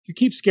you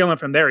keep scaling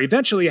from there.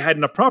 Eventually, I had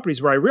enough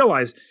properties where I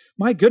realized,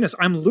 my goodness,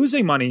 I'm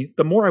losing money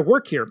the more I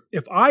work here.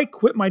 If I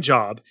quit my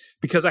job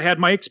because I had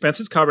my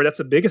expenses covered, that's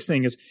the biggest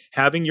thing, is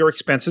having your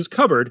expenses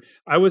covered.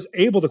 I was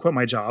able to quit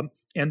my job.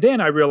 And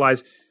then I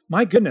realized,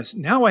 my goodness,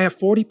 now I have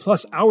 40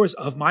 plus hours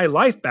of my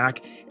life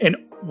back. And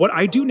what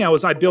I do now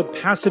is I build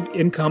passive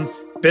income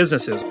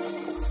businesses.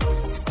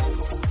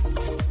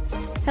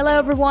 Hello,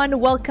 everyone.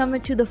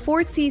 Welcome to the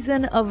fourth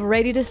season of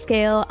Ready to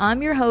Scale.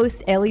 I'm your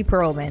host, Ellie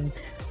Perlman.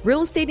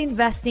 Real estate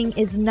investing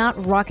is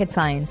not rocket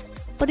science,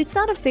 but it's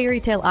not a fairy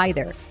tale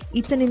either.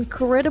 It's an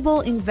incredible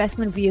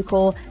investment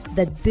vehicle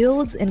that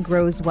builds and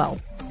grows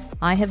wealth.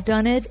 I have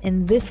done it,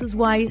 and this is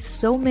why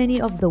so many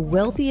of the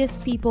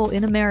wealthiest people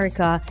in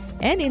America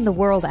and in the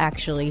world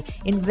actually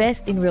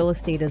invest in real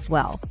estate as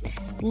well.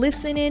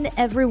 Listen in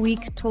every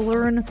week to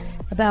learn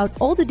about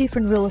all the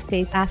different real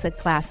estate asset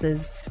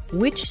classes,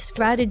 which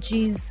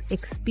strategies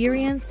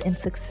experienced and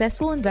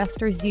successful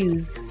investors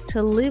use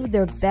to live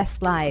their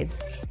best lives,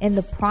 and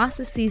the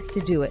processes to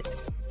do it.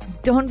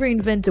 Don't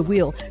reinvent the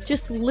wheel.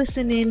 Just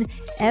listen in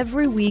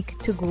every week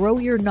to grow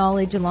your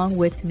knowledge along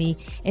with me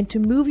and to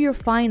move your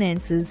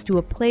finances to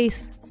a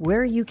place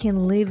where you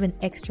can live an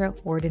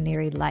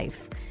extraordinary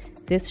life.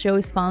 This show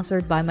is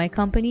sponsored by my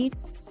company,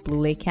 Blue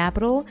Lake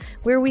Capital,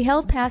 where we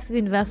help passive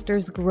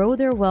investors grow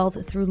their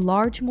wealth through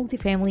large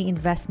multifamily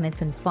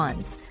investments and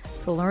funds.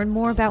 To learn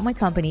more about my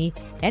company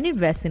and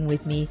invest in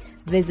with me,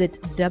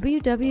 visit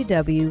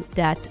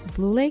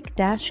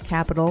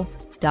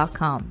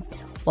www.bluelake-capital.com.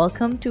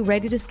 Welcome to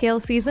Ready to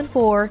Scale Season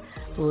 4.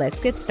 Let's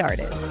get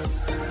started.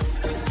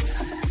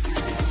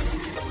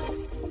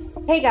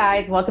 Hey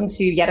guys, welcome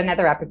to yet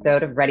another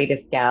episode of Ready to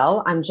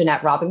Scale. I'm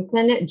Jeanette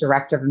Robinson,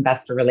 Director of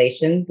Investor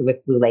Relations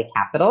with Blue Lake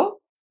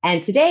Capital.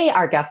 And today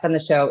our guest on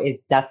the show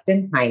is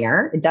Dustin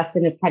Heiner.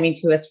 Dustin is coming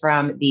to us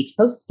from the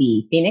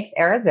Toasty, Phoenix,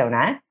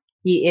 Arizona.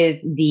 He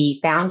is the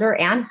founder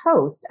and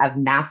host of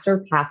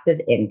Master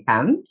Passive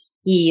Income.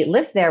 He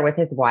lives there with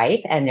his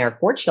wife and their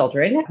 4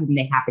 children, whom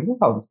they happen to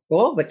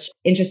homeschool, which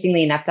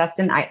interestingly enough,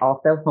 Dustin, I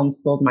also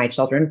homeschooled my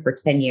children for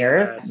 10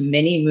 years,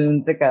 many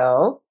moons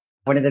ago.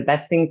 One of the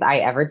best things I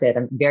ever did.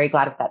 I'm very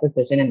glad of that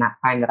decision and that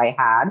time that I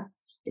had.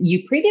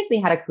 You previously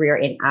had a career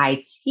in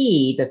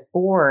IT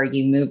before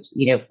you moved,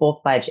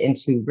 full-fledged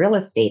into real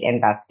estate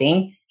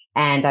investing.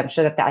 And I'm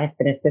sure that has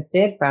been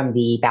assisted from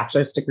the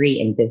bachelor's degree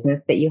in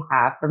business that you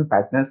have from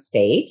Fresno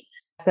State.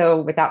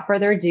 So without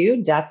further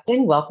ado,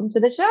 Dustin, welcome to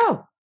the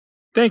show.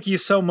 Thank you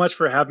so much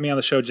for having me on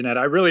the show, Jeanette.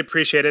 I really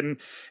appreciate it. And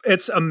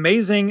it's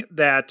amazing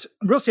that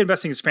real estate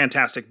investing is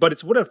fantastic, but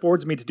it's what it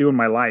affords me to do in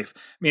my life.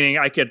 Meaning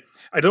I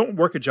don't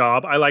work a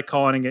job. I like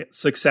calling it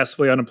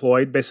successfully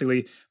unemployed,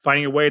 basically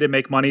finding a way to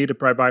make money to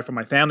provide for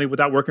my family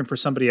without working for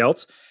somebody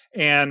else.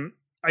 And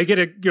I get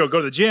to go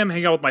to the gym,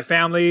 hang out with my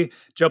family,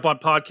 jump on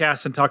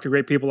podcasts and talk to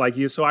great people like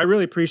you. So I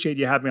really appreciate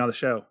you having me on the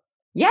show.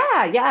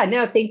 Yeah.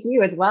 No, thank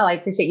you as well. I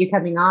appreciate you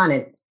coming on.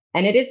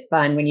 And it is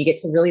fun when you get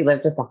to really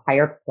live just a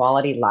higher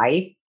quality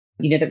life,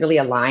 that really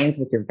aligns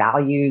with your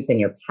values and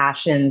your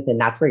passions. And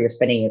that's where you're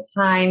spending your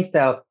time.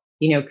 So,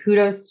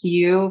 kudos to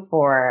you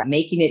for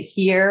making it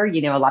here.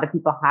 A lot of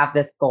people have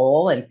this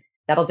goal, and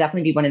that'll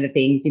definitely be one of the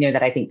things,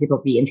 that I think people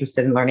will be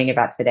interested in learning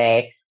about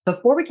today.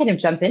 Before we kind of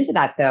jump into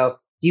that though,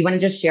 do you want to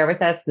just share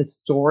with us the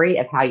story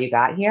of how you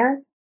got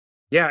here?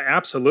 Yeah,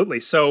 absolutely.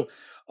 So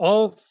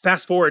I'll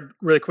fast forward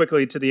really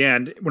quickly to the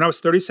end. When I was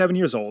 37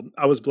 years old,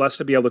 I was blessed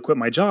to be able to quit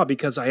my job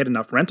because I had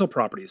enough rental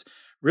properties,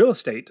 real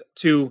estate,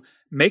 to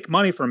make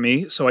money for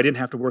me so I didn't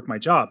have to work my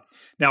job.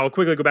 Now, I'll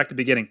quickly go back to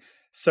the beginning.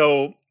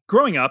 So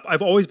growing up,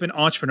 I've always been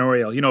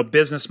entrepreneurial,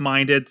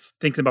 business-minded,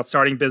 thinking about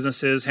starting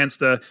businesses, hence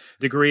the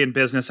degree in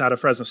business out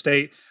of Fresno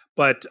State.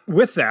 But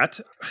with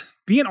that,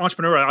 being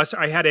entrepreneurial,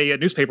 I had a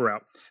newspaper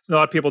route. So a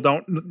lot of people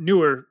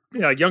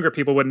younger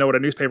people wouldn't know what a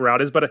newspaper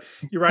route is, but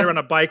you ride around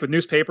a bike with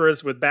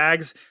newspapers, with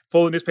bags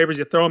full of newspapers.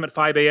 You throw them at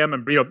 5 a.m.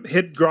 and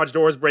hit garage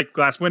doors, break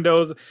glass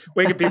windows,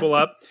 waking people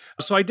up.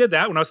 So I did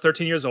that when I was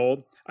 13 years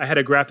old. I had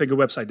a graphic and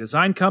website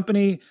design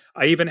company.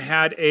 I even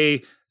had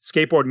a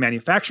skateboard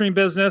manufacturing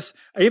business.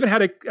 I even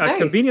had a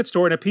convenience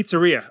store and a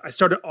pizzeria. I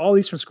started all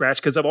these from scratch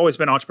because I've always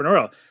been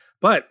entrepreneurial.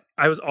 But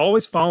I was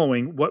always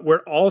following what we're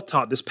all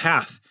taught, this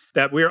path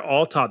that we're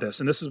all taught this.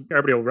 And this is,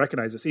 everybody will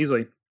recognize this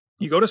easily.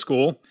 You go to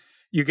school,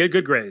 you get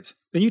good grades.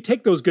 Then you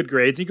take those good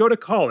grades, you go to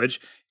college,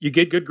 you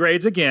get good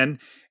grades again,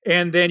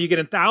 and then you get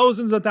in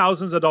thousands and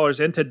thousands of dollars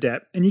into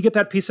debt, and you get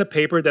that piece of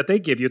paper that they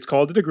give you. It's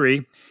called a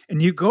degree.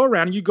 And you go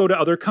around and you go to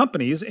other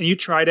companies and you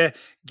try to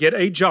get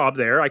a job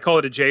there. I call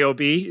it a JOB.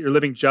 You're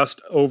living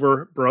just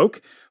over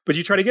broke. But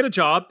you try to get a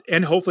job,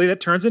 and hopefully that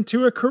turns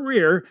into a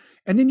career.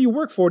 And then you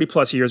work 40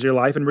 plus years of your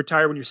life and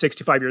retire when you're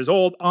 65 years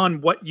old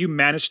on what you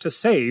managed to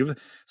save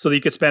so that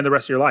you could spend the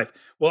rest of your life.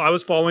 Well, I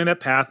was following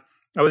that path.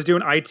 I was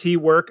doing IT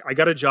work. I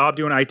got a job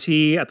doing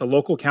IT at the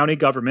local county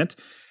government,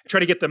 trying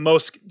to get the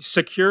most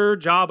secure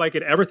job I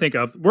could ever think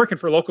of, working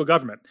for local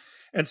government.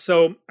 And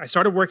so I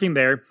started working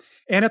there.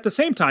 And at the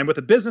same time, with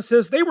the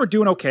businesses, they were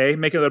doing okay,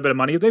 making a little bit of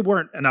money. They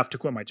weren't enough to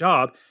quit my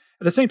job.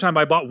 At the same time,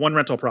 I bought one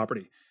rental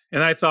property.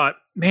 And I thought,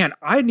 man,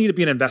 I need to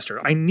be an investor.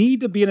 I need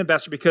to be an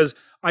investor because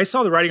I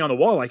saw the writing on the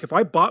wall. Like if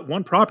I bought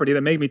one property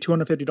that made me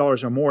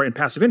 $250 or more in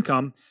passive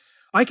income,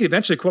 I could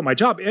eventually quit my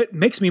job. It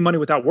makes me money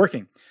without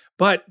working.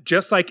 But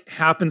just like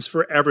happens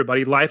for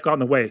everybody, life got in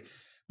the way.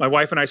 My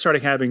wife and I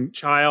started having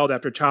child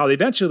after child.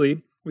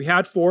 Eventually, we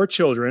had 4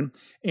 children.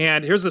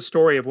 And here's the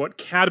story of what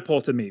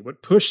catapulted me,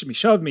 what pushed me,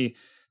 shoved me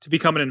to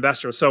become an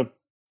investor. So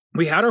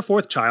we had our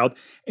 4th child,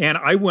 and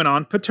I went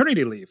on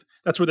paternity leave.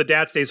 That's where the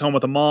dad stays home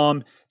with the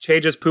mom,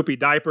 changes poopy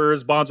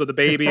diapers, bonds with the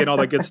baby, and all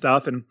that good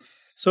stuff. And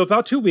so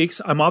about 2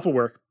 weeks, I'm off of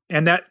work.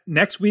 And that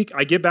next week,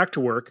 I get back to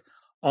work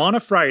on a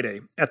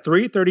Friday at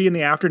 3:30 in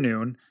the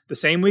afternoon. The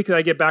same week that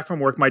I get back from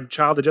work, my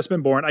child had just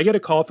been born. I get a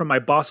call from my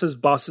boss's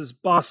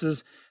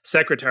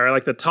secretary,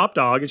 like the top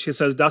dog. And she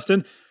says,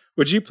 Dustin,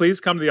 would you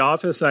please come to the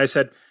office? And I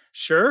said,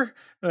 sure.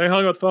 And I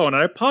hung up the phone.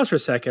 And I paused for a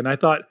second. I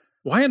thought,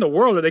 why in the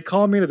world are they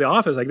calling me to the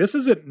office? Like, this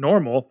isn't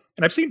normal.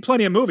 And I've seen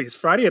plenty of movies.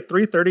 Friday at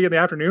 3:30 in the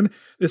afternoon,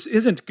 this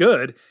isn't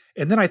good.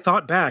 And then I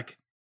thought back,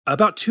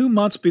 about 2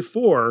 months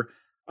before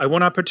I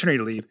went on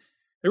paternity leave,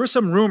 there were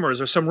some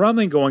rumors or some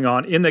rumbling going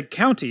on in the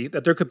county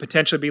that there could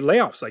potentially be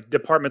layoffs, like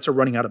departments are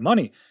running out of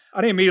money.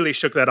 I immediately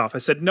shook that off. I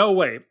said, no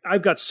way.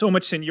 I've got so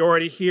much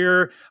seniority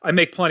here. I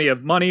make plenty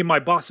of money. My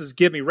bosses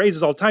give me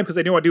raises all the time because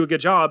they know I do a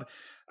good job.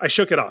 I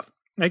shook it off.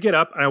 I get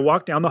up and I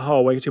walk down the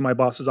hallway to my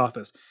boss's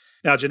office.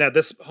 Now, Jeanette,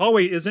 this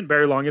hallway isn't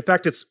very long. In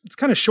fact, it's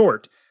kind of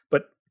short,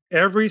 but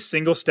every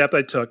single step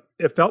I took,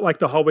 it felt like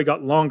the hallway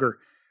got longer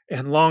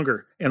and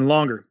longer and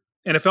longer.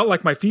 And it felt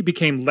like my feet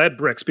became lead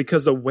bricks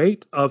because the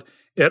weight of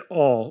it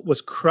all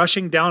was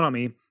crushing down on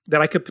me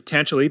that I could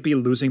potentially be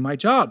losing my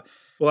job.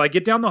 Well, I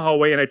get down the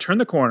hallway and I turn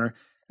the corner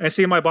and I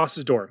see my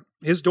boss's door.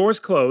 His door's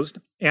closed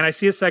and I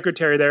see a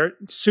secretary there,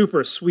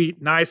 super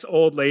sweet, nice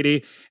old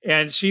lady.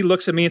 And she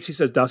looks at me and she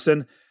says,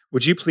 Dustin,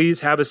 would you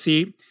please have a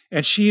seat?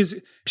 And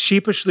she's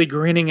sheepishly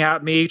grinning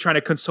at me, trying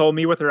to console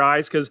me with her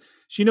eyes because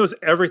she knows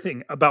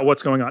everything about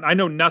what's going on. I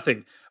know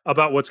nothing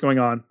about what's going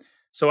on.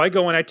 So I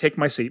go and I take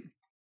my seat.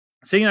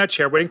 Sitting in that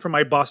chair, waiting for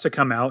my boss to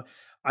come out,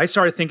 I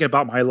started thinking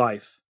about my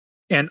life.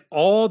 And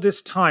all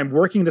this time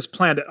working this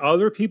plan that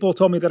other people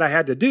told me that I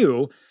had to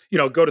do,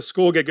 go to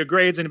school, get good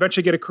grades, and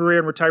eventually get a career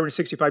and retire at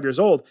 65 years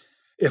old.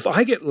 If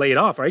I get laid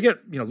off or I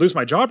lose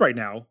my job right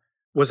now,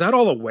 was that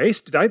all a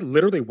waste? Did I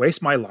literally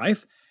waste my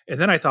life? And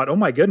then I thought, oh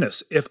my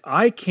goodness, if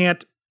I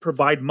can't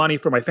provide money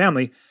for my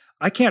family,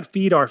 I can't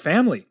feed our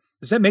family.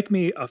 Does that make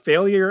me a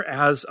failure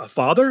as a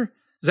father?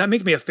 Does that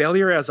make me a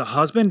failure as a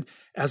husband,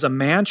 as a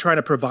man trying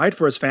to provide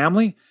for his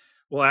family?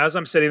 Well, as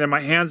I'm sitting there, my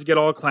hands get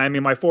all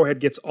clammy, my forehead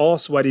gets all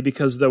sweaty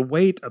because the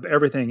weight of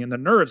everything and the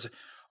nerves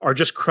are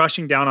just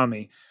crushing down on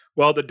me.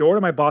 Well, the door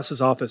to my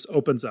boss's office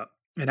opens up,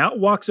 and out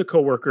walks a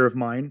coworker of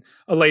mine,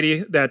 a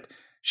lady that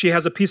she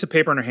has a piece of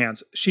paper in her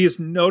hands. She is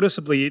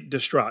noticeably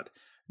distraught,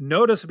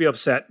 noticeably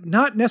upset,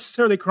 not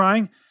necessarily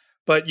crying,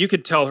 but you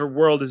could tell her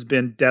world has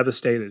been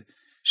devastated.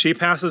 She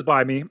passes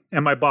by me,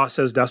 and my boss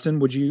says, Dustin,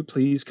 would you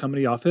please come to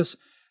the office?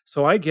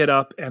 So I get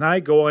up and I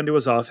go into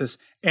his office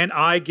and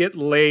I get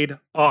laid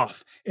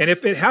off. And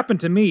if it happened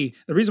to me,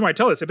 the reason why I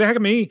tell this, if it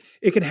happened to me,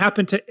 it can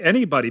happen to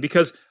anybody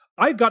because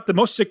I got the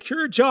most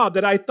secure job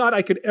that I thought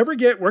I could ever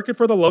get working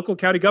for the local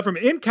county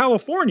government in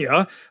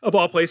California, of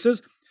all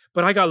places,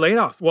 but I got laid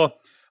off. Well,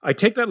 I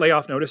take that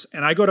layoff notice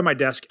and I go to my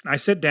desk and I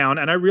sit down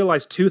and I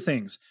realize 2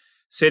 things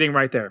sitting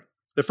right there.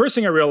 The first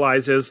thing I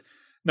realize is,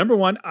 number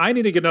one, I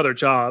need to get another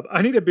job.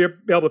 I need to be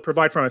able to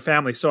provide for my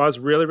family. So I was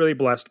really, really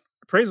blessed.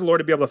 Praise the Lord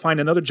to be able to find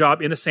another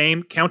job in the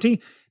same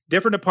county,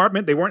 different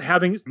department. They weren't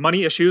having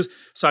money issues.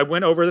 So I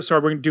went over,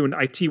 started doing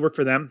IT work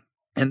for them.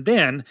 And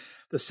then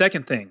the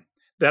second thing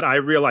that I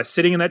realized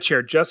sitting in that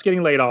chair, just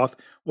getting laid off,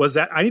 was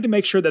that I need to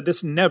make sure that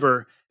this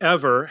never,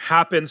 ever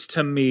happens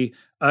to me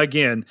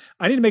again.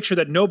 I need to make sure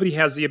that nobody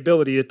has the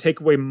ability to take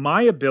away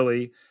my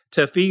ability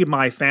to feed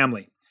my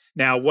family.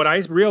 Now, what I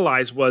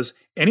realized was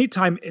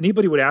anytime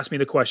anybody would ask me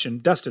the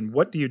question, Dustin,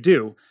 what do you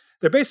do?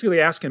 They're basically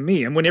asking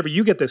me, and whenever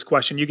you get this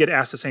question, you get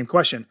asked the same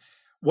question.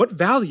 What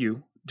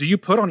value do you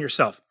put on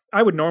yourself?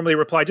 I would normally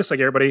reply, just like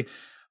everybody,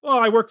 well,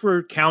 I work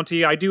for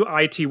county, I do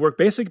IT work,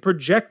 basically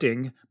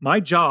projecting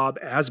my job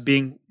as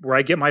being where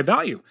I get my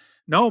value.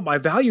 No, my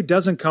value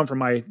doesn't come from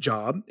my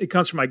job. It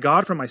comes from my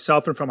God, from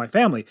myself, and from my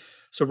family.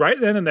 So right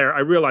then and there,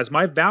 I realized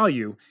my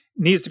value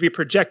needs to be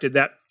projected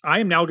that I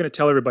am now going to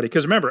tell everybody.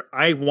 Because remember,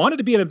 I wanted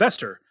to be an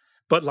investor,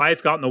 but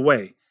life got in the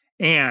way.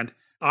 And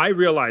I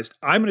realized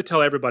I'm going to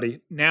tell everybody,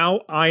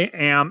 now I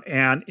am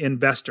an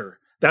investor.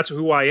 That's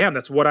who I am.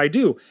 That's what I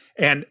do.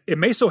 And it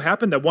may so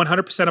happen that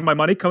 100% of my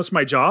money comes from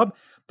my job.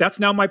 That's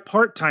now my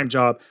part-time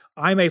job.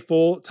 I'm a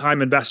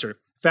full-time investor.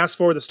 Fast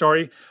forward the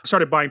story, I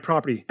started buying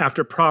property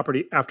after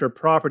property after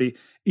property,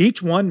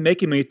 each one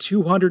making me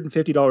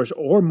 $250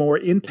 or more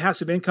in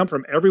passive income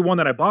from every one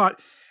that I bought.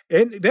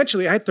 And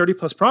eventually I had 30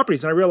 plus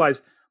properties and I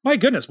realized, my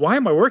goodness, why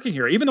am I working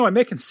here? Even though I'm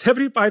making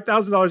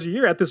 $75,000 a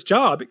year at this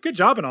job, good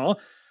job and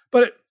all,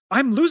 but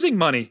I'm losing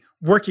money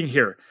working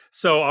here.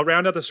 So I'll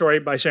round out the story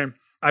by saying,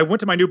 I went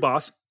to my new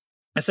boss.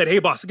 I said, hey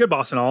boss, a good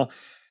boss and all.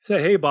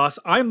 said, hey, boss,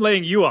 I'm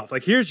laying you off.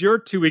 Like, here's your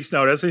 2 weeks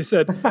notice. And he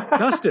said,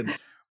 Dustin,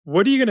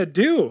 what are you going to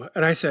do?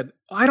 And I said,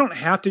 I don't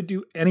have to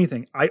do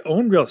anything. I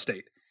own real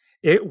estate.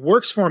 It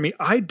works for me.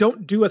 I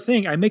don't do a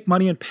thing. I make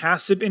money in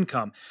passive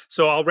income.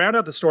 So I'll round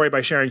out the story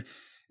by sharing,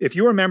 if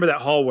you remember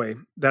that hallway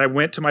that I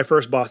went to my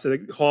first boss,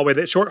 the hallway,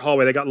 that short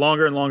hallway that got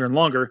longer and longer and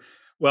longer.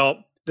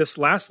 Well, this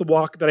last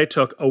walk that I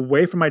took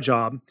away from my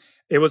job,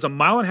 it was a 1.5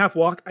 mile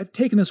walk. I've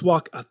taken this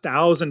walk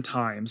 1,000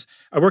 times.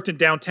 I worked in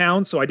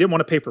downtown, so I didn't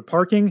want to pay for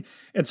parking.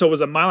 And so it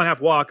was a 1.5 mile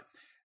walk.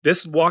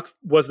 This walk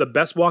was the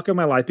best walk of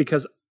my life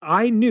because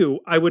I knew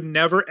I would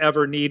never,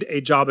 ever need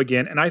a job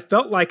again. And I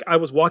felt like I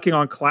was walking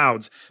on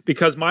clouds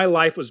because my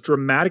life was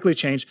dramatically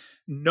changed.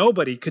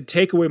 Nobody could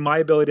take away my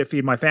ability to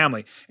feed my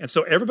family. And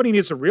so everybody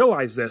needs to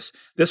realize this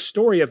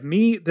story of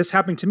me, this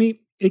happening to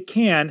me, it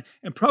can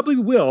and probably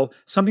will,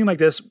 something like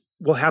this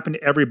will happen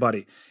to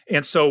everybody.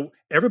 And so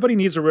everybody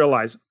needs to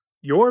realize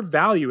your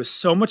value is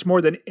so much more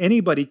than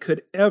anybody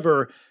could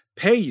ever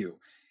pay you.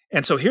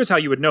 And so here's how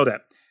you would know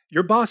that.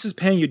 Your boss is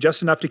paying you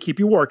just enough to keep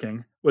you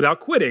working without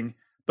quitting,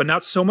 but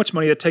not so much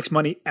money that takes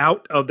money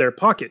out of their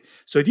pocket.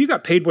 So if you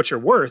got paid what you're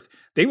worth,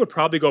 they would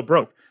probably go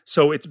broke.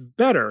 So it's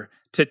better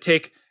to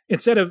take,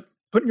 instead of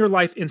putting your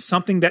life in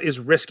something that is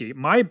risky,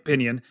 my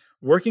opinion,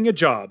 working a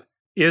job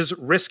is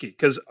risky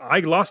because I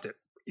lost it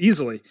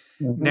easily.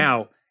 Mm-hmm.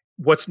 Now,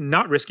 what's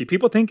not risky?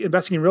 People think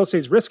investing in real estate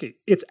is risky.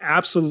 It's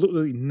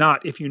absolutely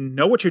not. If you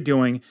know what you're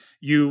doing,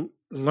 you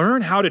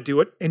learn how to do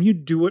it, and you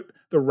do it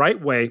the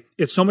right way.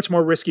 It's so much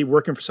more risky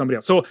working for somebody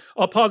else. So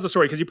I'll pause the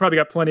story because you probably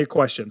got plenty of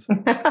questions.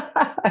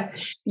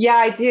 Yeah,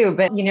 I do.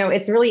 But,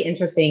 it's really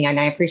interesting, and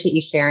I appreciate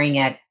you sharing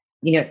it.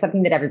 It's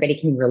something that everybody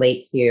can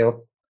relate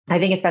to. I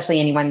think especially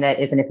anyone that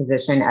is in a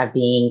position of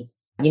being,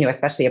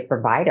 especially a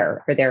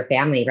provider for their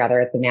family, whether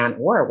it's a man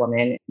or a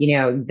woman,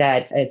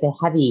 that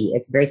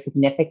it's very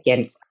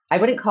significant. I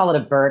wouldn't call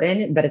it a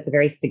burden, but it's a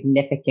very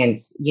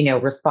significant,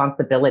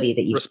 responsibility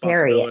that you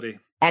carry.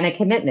 And a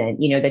commitment,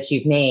 that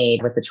you've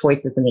made with the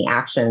choices and the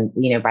actions,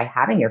 by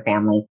having your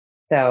family.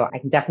 So I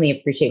can definitely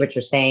appreciate what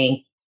you're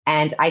saying.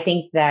 And I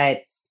think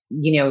that,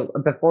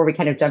 before we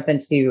kind of jump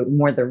into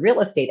more the real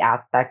estate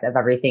aspect of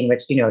everything,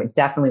 which,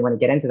 definitely want to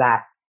get into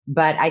that.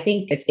 But I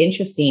think it's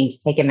interesting to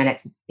take a minute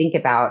to think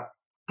about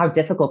how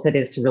difficult it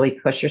is to really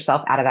push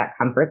yourself out of that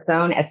comfort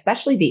zone,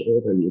 especially the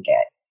older you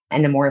get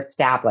and the more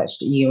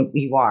established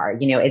you are.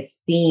 It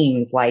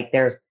seems like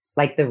there's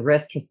the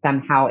risk has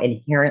somehow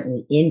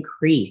inherently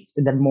increased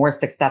the more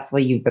successful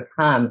you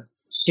become,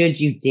 should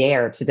you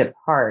dare to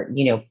depart,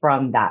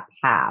 from that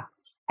path.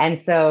 And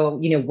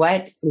so,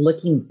 what,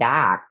 looking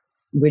back,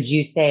 would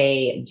you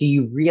say, do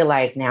you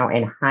realize now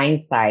in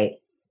hindsight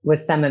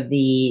was some of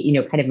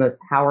the, kind of most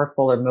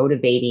powerful or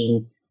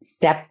motivating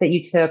steps that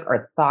you took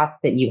or thoughts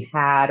that you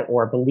had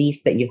or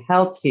beliefs that you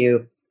held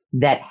to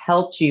that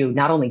helped you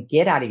not only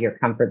get out of your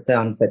comfort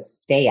zone, but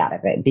stay out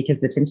of it? Because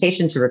the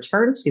temptation to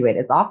return to it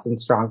is often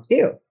strong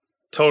too.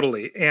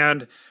 Totally.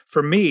 And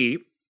for me,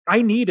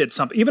 I needed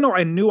something, even though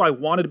I knew I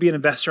wanted to be an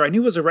investor, I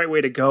knew it was the right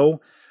way to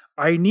go.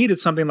 I needed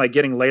something like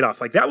getting laid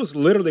off. Like that was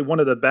literally one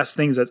of the best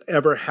things that's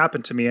ever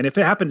happened to me. And if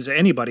it happens to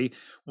anybody,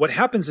 what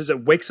happens is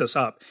it wakes us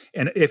up.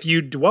 And if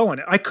you dwell on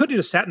it, I could have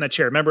just sat in that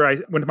chair. Remember, I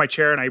went to my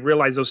chair and I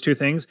realized those two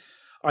things.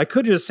 I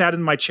could have just sat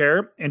in my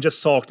chair and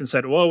just sulked and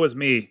said, woe is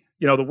me.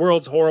 The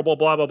world's horrible,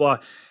 blah, blah, blah.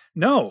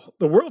 No,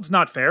 the world's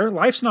not fair.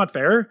 Life's not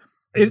fair.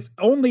 It's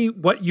only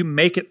what you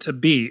make it to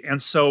be. And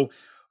so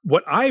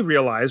what I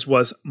realized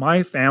was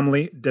my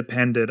family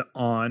depended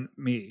on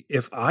me.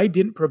 If I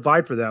didn't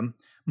provide for them,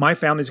 my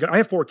family's I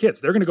have 4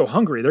 kids. They're going to go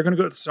hungry. They're going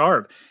to go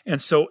starve. And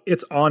so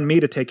it's on me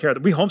to take care of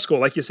them. We homeschool,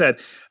 like you said.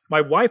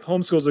 My wife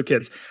homeschools the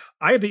kids.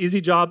 I have the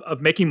easy job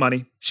of making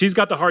money. She's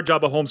got the hard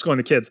job of homeschooling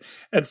the kids.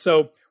 And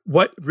so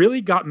what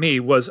really got me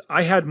was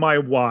I had my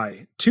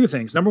why. 2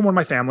 things. Number one,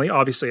 my family.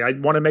 Obviously, I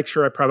want to make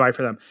sure I provide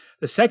for them.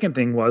 The second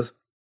thing was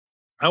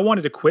I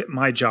wanted to quit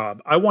my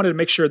job. I wanted to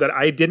make sure that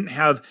I didn't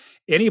have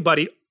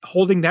anybody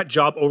holding that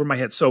job over my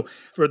head. So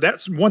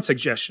that's one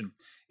suggestion,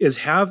 is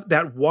have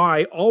that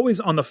why always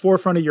on the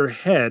forefront of your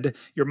head,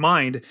 your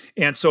mind.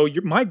 And so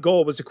my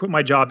goal was to quit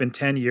my job in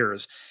 10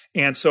 years.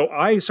 And so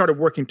I started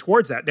working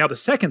towards that. Now, the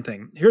second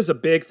thing, here's a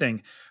big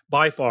thing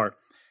by far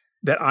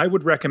that I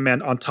would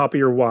recommend on top of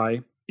your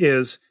why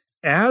is,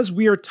 as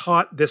we are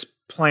taught this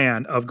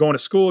plan of going to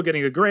school,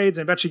 getting good grades,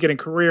 and eventually getting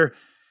a career,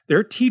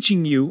 they're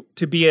teaching you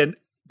to be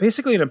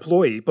basically an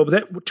employee. But what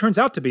that turns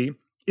out to be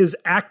is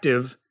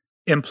active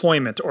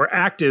employment or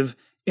active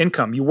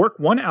income. You work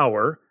 1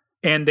 hour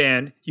and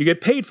then you get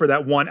paid for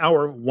that 1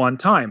 hour, one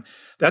time.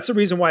 That's the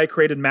reason why I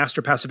created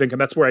Master Passive Income.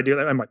 That's where I do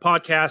that in my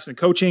podcast and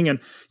coaching and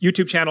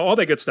YouTube channel, all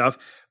that good stuff.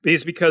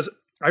 Is because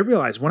I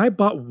realized when I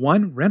bought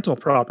one rental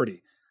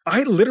property,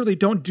 I literally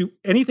don't do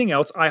anything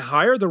else. I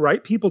hire the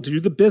right people to do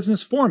the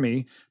business for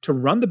me, to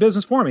run the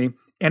business for me,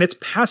 and it's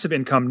passive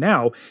income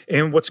now.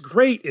 And what's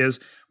great is,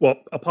 well,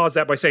 I'll pause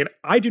that by saying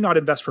I do not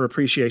invest for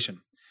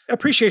appreciation.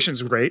 Appreciation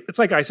is great. It's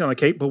like icing on the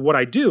cake. But what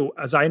I do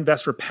is I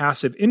invest for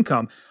passive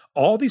income.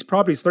 All these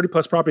properties, 30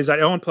 plus properties I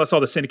own, plus all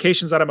the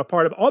syndications that I'm a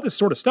part of, all this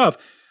sort of stuff,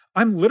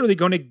 I'm literally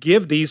going to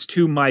give these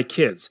to my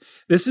kids.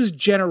 This is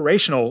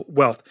generational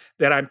wealth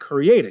that I'm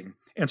creating.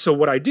 And so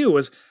what I do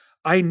is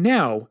I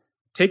now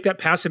take that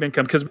passive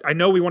income, because I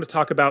know we want to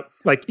talk about,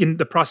 like, in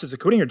the process of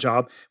quitting your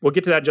job. We'll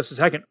get to that in just a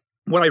second.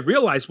 What I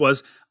realized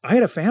was I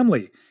had a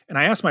family, and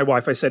I asked my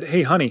wife, I said,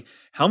 hey, honey,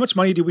 how much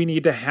money do we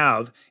need to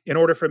have in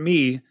order for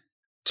me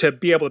to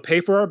be able to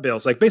pay for our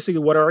bills? Like, basically,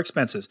 what are our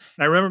expenses?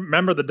 And I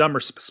remember the number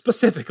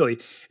specifically.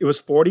 It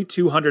was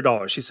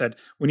 $4,200. She said,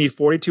 we need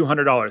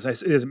 $4,200. I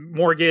said, it's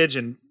mortgage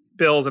and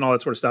bills and all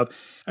that sort of stuff.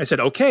 I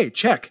said, okay,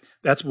 check.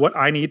 That's what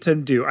I need to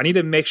do. I need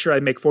to make sure I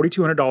make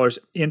 $4,200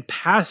 in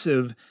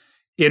passive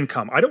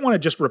income. I don't want to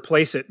just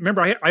replace it.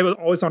 Remember, I was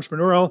always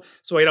entrepreneurial,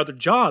 so I had other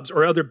jobs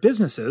or other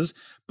businesses,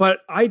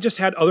 but I just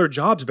had other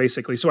jobs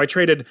basically. So I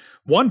traded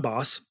one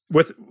boss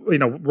with,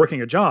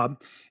 working a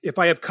job. If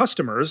I have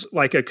customers,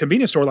 like a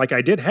convenience store, like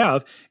I did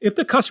have, if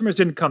the customers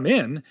didn't come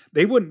in,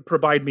 they wouldn't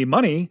provide me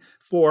money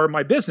for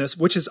my business,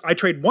 which is I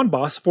trade one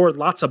boss for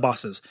lots of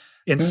bosses.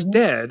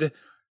 Instead,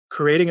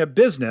 creating a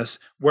business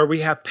where we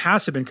have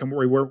passive income,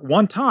 where we work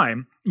one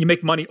time, you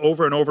make money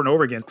over and over and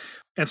over again.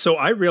 And so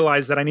I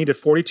realized that I needed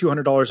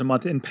 $4,200 a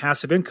month in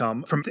passive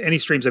income from any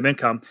streams of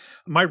income.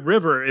 My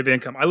river of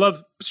income, I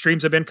love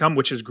streams of income,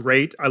 which is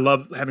great. I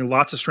love having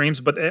lots of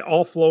streams, but they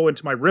all flow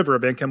into my river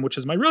of income, which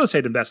is my real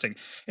estate investing.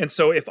 And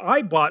so if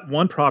I bought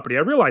one property,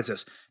 I realized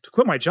this, to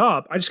quit my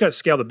job, I just got to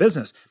scale the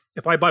business.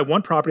 If I buy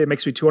one property, it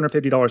makes me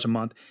 $250 a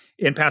month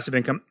in passive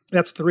income.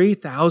 That's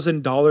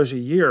 $3,000 a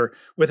year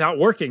without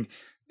working.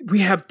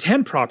 We have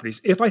 10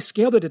 properties. If I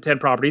scaled it to 10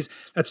 properties,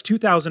 that's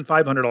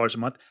 $2,500 a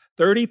month,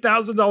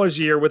 $30,000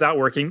 a year without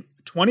working.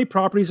 20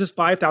 properties is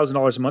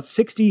 $5,000 a month,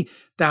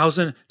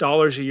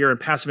 $60,000 a year in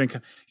passive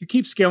income. You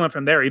keep scaling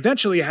from there.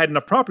 Eventually, I had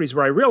enough properties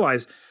where I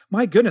realized,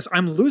 my goodness,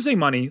 I'm losing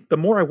money the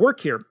more I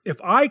work here.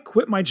 If I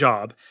quit my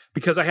job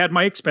because I had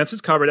my expenses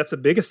covered, that's the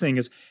biggest thing,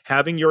 is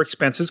having your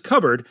expenses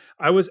covered.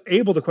 I was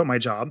able to quit my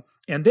job.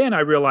 And then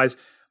I realized,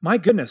 my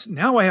goodness,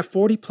 now I have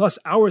 40 plus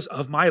hours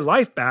of my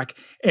life back.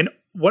 And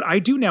what I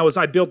do now is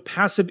I build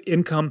passive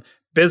income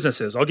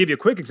businesses. I'll give you a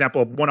quick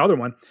example of one other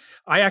one.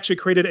 I actually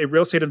created a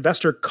real estate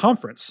investor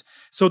conference.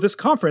 So this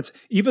conference,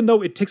 even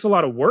though it takes a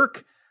lot of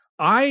work,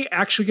 I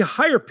actually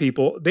hire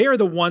people. They are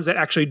the ones that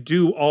actually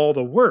do all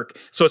the work.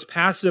 So it's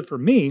passive for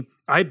me.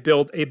 I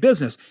build a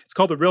business. It's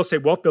called the Real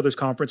Estate Wealth Builders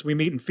Conference. We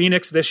meet in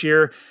Phoenix this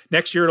year.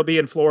 Next year, it'll be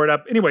in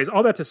Florida. Anyways,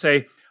 all that to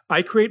say,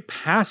 I create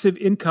passive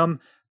income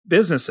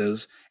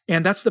businesses.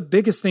 And that's the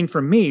biggest thing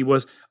for me,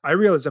 was I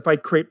realized if I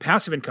create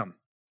passive income,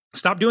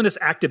 stop doing this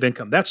active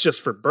income. That's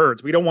just for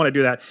birds. We don't want to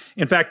do that.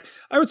 In fact,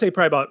 I would say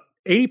probably about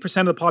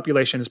 80% of the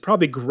population is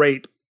probably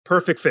great,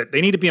 perfect fit.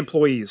 They need to be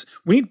employees.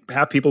 We need to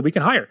have people we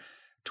can hire.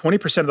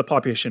 20% of the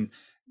population,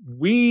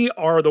 we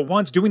are the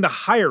ones doing the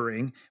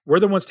hiring. We're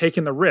the ones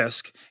taking the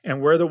risk, and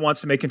we're the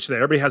ones to making sure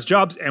that everybody has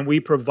jobs, and we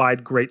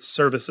provide great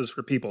services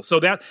for people. So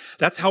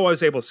that's how I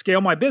was able to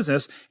scale my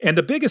business. And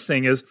the biggest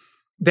thing is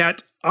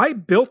that I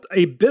built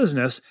a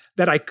business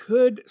that I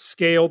could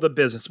scale the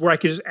business, where I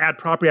could just add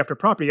property after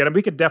property. And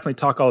we could definitely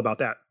talk all about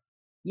that.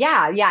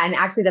 Yeah. And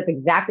actually, that's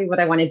exactly what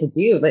I wanted to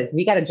do. Liz,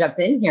 we got to jump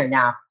in here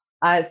now.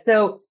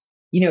 So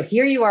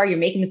here you are, you're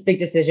making this big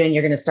decision.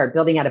 You're going to start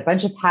building out a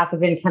bunch of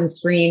passive income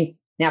streams.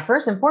 Now,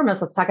 first and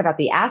foremost, let's talk about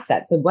the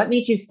assets. So what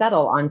made you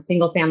settle on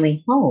single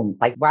family homes?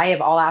 Like, why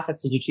of all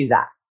assets did you choose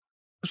that?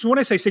 So when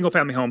I say single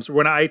family homes,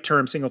 when I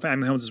term single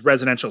family homes as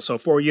residential, so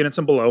 4 units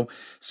and below,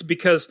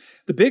 because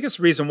the biggest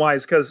reason why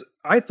is because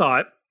I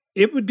thought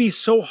it would be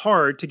so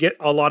hard to get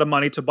a lot of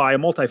money to buy a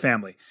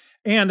multifamily.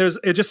 And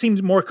it just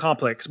seemed more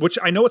complex, which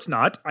I know it's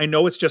not. I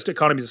know it's just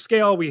economies of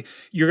scale.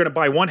 You're going to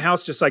buy one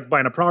house just like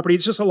buying a property.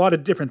 It's just a lot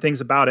of different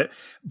things about it.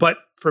 But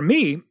for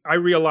me, I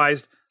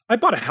realized I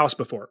bought a house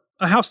before,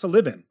 a house to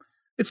live in.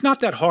 It's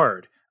not that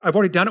hard. I've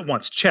already done it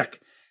once.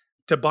 Check.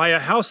 To buy a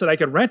house that I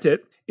could rent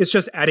it, it's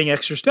just adding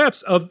extra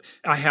steps of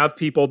I have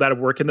people that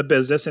work in the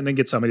business and then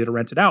get somebody to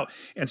rent it out.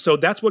 And so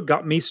that's what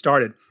got me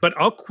started. But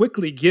I'll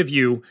quickly give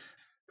you,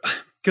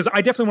 because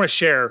I definitely want to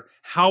share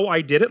how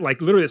I did it, like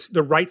literally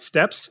the right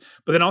steps,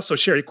 but then also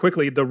share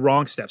quickly the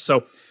wrong steps.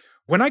 So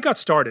when I got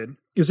started,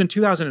 it was in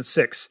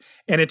 2006.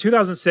 And in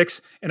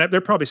 2006, and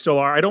there probably still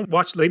are, I don't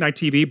watch late night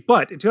TV,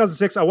 but in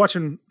 2006, I was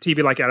watching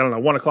TV like,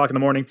 1 o'clock in the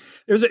morning.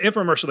 There's an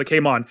infomercial that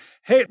came on.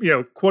 Hey,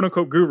 quote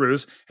unquote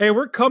gurus. Hey,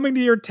 we're coming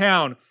to your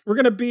town. We're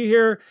going to be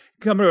here,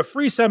 come to a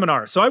free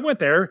seminar. So I went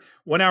there,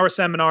 1 hour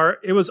seminar.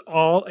 It was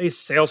all a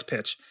sales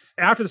pitch.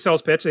 After the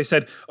sales pitch, they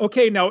said,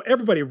 okay, now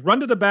everybody run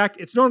to the back.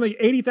 It's normally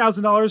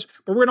 $80,000,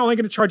 but we're only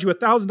going to charge you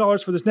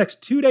 $1,000 for this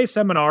next 2-day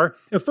seminar.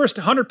 The first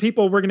 100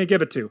 people we're going to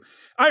give it to.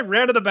 I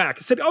ran to the back.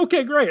 I said,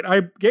 okay, great.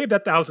 I gave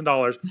that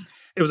 $1,000.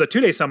 It was a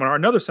 2-day seminar,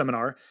 another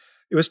seminar.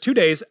 It was 2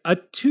 days, a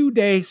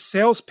 2-day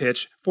sales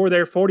pitch for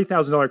their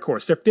 $40,000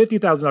 course, their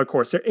 $50,000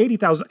 course, their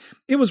 $80,000.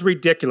 It was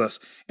ridiculous.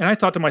 And I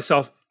thought to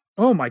myself,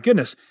 oh my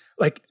goodness,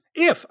 like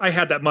if I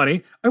had that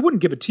money, I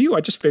wouldn't give it to you.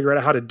 I'd just figure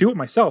out how to do it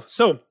myself.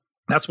 So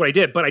that's what I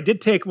did. But I did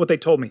take what they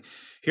told me.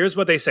 Here's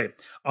what they say.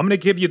 I'm going to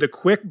give you the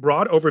quick,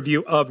 broad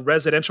overview of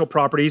residential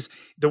properties.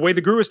 The way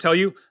the gurus tell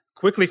you,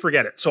 quickly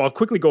forget it. So I'll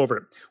quickly go over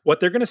it. What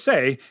they're going to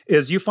say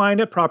is you find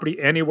a property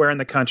anywhere in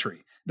the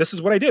country. This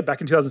is what I did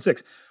back in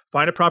 2006.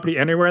 Find a property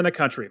anywhere in the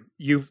country.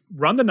 You've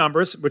run the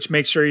numbers, which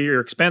makes sure your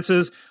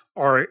expenses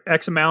are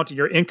X amount,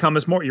 your income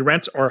is more, your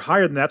rents are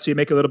higher than that, so you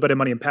make a little bit of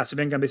money in passive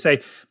income. They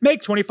say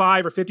make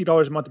 $25 or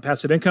 $50 a month in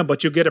passive income,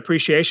 but you'll get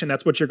appreciation.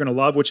 That's what you're going to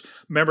love, which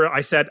remember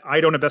I said I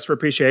don't invest for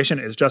appreciation.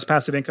 It's just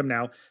passive income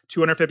now.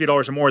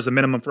 $250 or more is the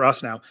minimum for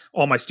us now,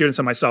 all my students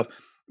and myself.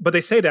 But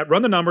they say that,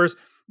 run the numbers,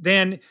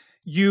 then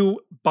you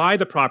buy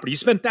the property. You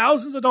spend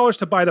thousands of dollars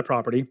to buy the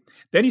property.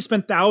 Then you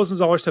spend thousands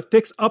of dollars to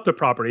fix up the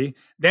property.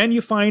 Then you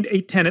find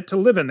a tenant to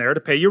live in there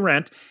to pay your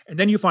rent. And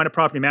then you find a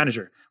property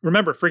manager.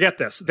 Remember, forget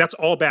this. That's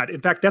all bad.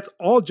 In fact, that's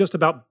all just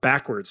about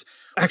backwards.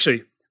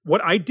 Actually,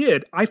 what I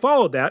did, I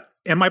followed that,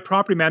 and my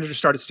property manager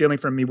started stealing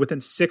from me within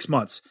 6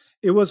 months.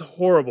 It was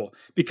horrible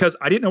because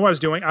I didn't know what I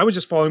was doing. I was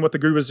just following what the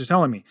gurus were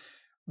telling me.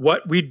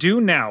 What we do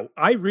now,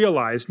 I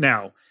realize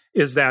now,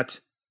 is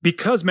that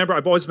because, remember,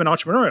 I've always been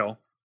entrepreneurial,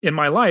 in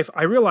my life,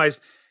 I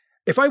realized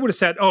if I would have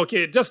said, oh,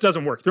 okay, it just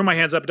doesn't work, throw my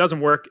hands up, it doesn't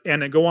work,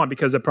 and then go on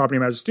because the property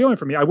manager is stealing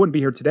from me, I wouldn't be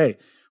here today.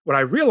 What I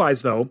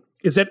realized, though,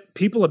 is that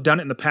people have done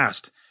it in the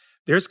past.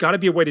 There's got to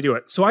be a way to do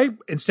it. So I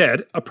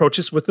instead approached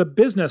this with a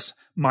business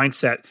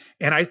mindset.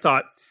 And I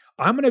thought,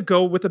 I'm going to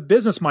go with a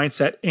business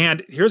mindset.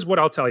 And here's what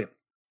I'll tell you.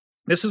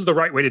 This is the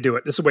right way to do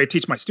it. This is the way I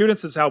teach my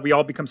students. This is how we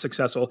all become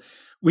successful.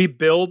 We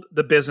build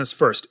the business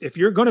first. If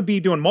you're going to be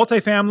doing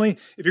multifamily,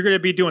 if you're going to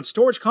be doing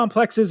storage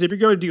complexes, if you're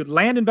going to do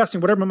land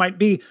investing, whatever it might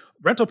be,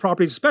 rental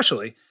properties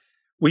especially,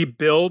 we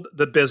build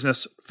the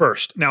business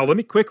first. Now,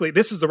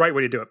 this is the right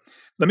way to do it.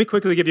 Let me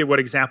quickly give you what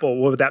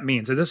that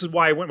means. And this is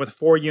why I went with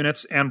 4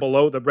 units and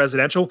below the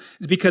residential,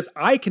 is because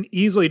I can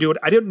easily do it.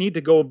 I don't need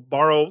to go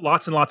borrow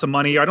lots and lots of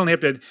money. I don't have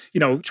to,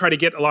 try to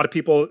get a lot of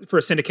people for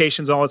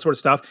syndications, all that sort of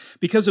stuff,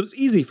 because it was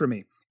easy for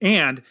me.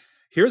 And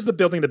here's the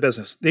building the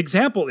business. The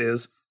example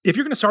is, if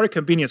you're going to start a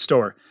convenience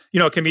store,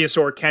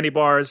 candy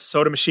bars,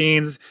 soda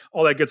machines,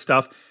 all that good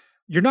stuff,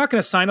 you're not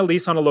going to sign a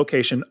lease on a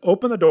location,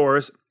 open the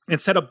doors, and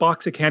set a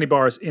box of candy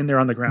bars in there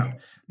on the ground.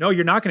 No,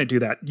 you're not going to do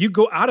that. You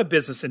go out of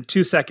business in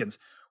 2 seconds.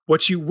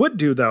 What you would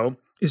do, though,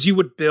 is you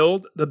would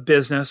build the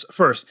business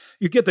first.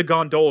 You get the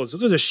gondolas.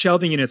 Those are the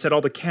shelving units that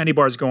all the candy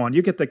bars go on.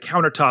 You get the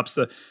countertops,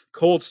 the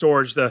cold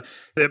storage, the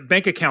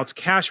bank accounts,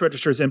 cash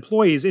registers,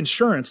 employees,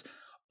 insurance,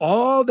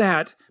 all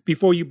that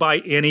before you buy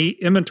any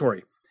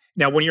inventory.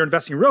 Now, when you're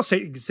investing in real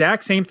estate,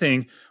 exact same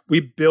thing. We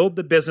build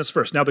the business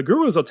first. Now, the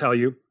gurus will tell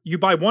you, you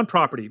buy one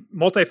property,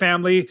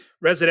 multifamily,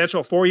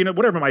 residential, 4-unit,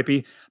 whatever it might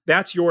be.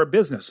 That's your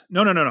business.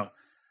 No.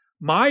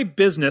 My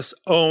business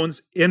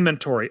owns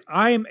inventory.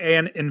 I'm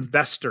an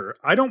investor.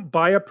 I don't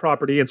buy a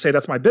property and say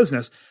that's my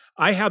business.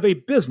 I have a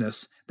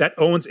business that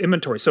owns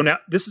inventory. So now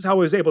this is how I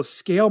was able to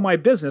scale my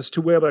business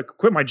to be able to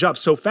quit my job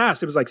so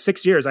fast. It was like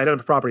 6 years I had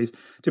enough properties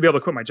to be able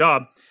to quit my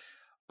job.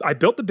 I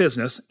built the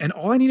business, and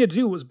all I needed to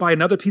do was buy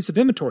another piece of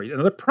inventory,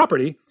 another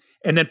property,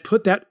 and then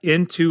put that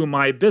into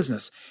my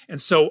business.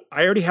 And so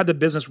I already had the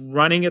business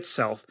running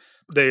itself.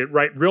 The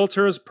right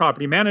realtors,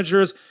 property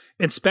managers,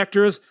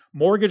 inspectors,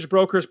 mortgage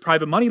brokers,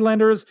 private money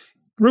lenders,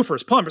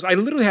 roofers, plumbers. I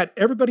literally had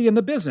everybody in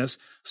the business.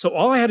 So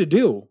all I had to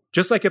do,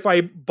 just like if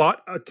I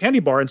bought a candy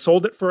bar and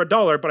sold it for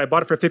 $1, but I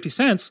bought it for 50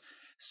 cents,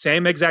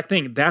 same exact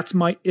thing. That's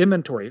my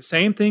inventory.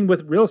 Same thing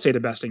with real estate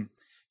investing.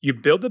 You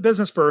build the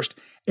business first,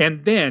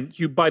 and then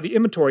you buy the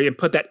inventory and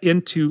put that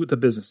into the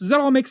business. Does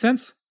that all make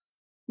sense?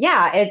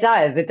 Yeah, it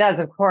does. It does,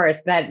 of course.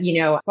 That,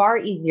 far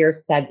easier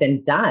said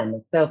than done.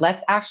 So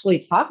let's actually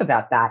talk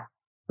about that,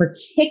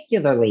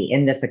 particularly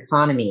in this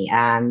economy,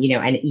 and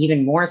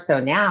even more so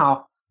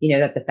now,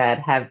 that the Fed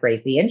have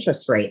raised the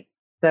interest rates.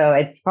 So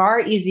it's far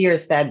easier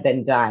said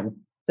than done.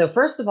 So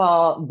first of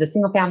all, the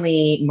single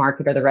family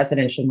market or the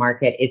residential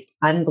market is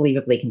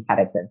unbelievably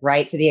competitive,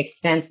 right? To the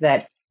extent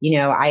that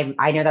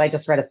I know that I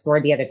just read a story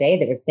the other day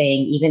that was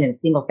saying even in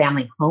single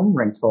family home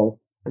rentals,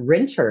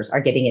 renters are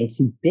getting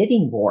into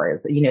bidding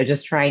wars,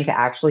 just trying to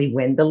actually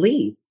win the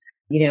lease,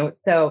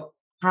 So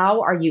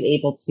how are you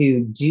able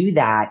to do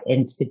that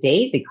in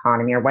today's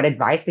economy, or what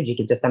advice would you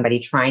give to somebody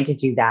trying to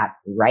do that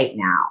right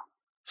now?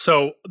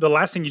 So the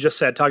last thing you just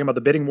said, talking about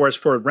the bidding wars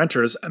for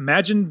renters,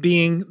 imagine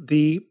being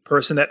the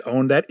person that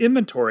owned that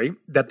inventory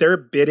that they're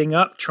bidding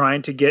up,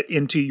 trying to get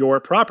into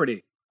your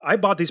property. I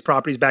bought these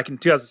properties back in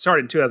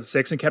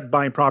 2006 and kept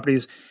buying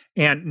properties.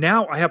 And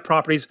now I have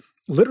properties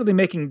literally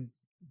making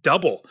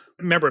double.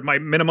 Remember, my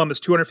minimum is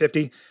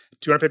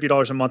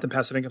 $250 a month in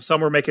passive income.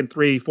 Some were making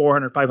 $300,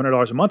 $400,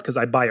 $500 a month because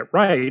I buy it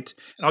right.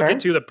 And I'll get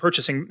to the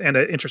purchasing and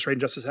the interest rate in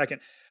just a second.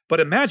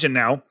 But imagine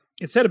now,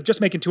 instead of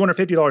just making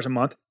 $250 a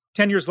month,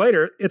 10 years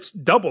later, it's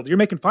doubled. You're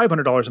making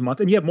 $500 a month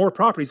and you have more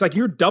properties. Like,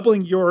 you're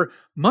doubling your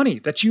money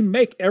that you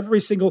make every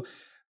single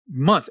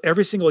month,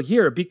 every single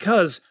year,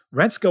 because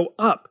rents go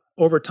up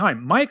over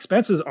time. My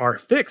expenses are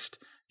fixed.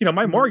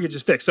 My mortgage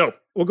is fixed. So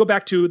we'll go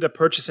back to the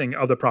purchasing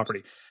of the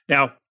property.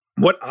 Now,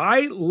 what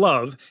I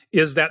love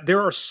is that there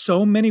are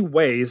so many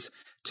ways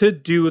to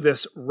do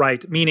this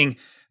right, meaning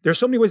there's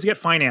so many ways to get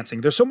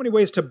financing. There's so many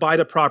ways to buy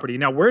the property.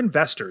 Now, we're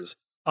investors.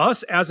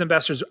 Us as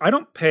investors, I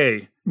don't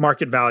pay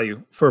market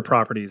value for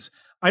properties.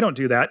 I don't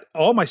do that.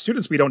 All my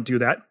students, we don't do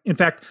that. In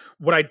fact,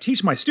 what I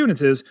teach my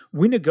students is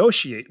we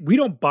negotiate. We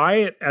don't buy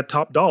it at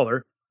top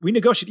dollar. We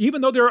negotiate.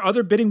 Even though there are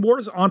other bidding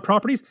wars on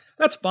properties,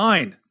 that's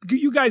fine.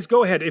 You guys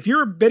go ahead. If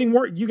you're a bidding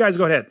war, you guys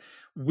go ahead.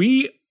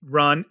 We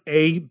run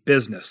a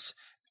business.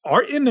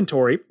 Our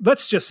inventory,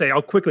 let's just say,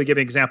 I'll quickly give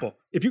you an example.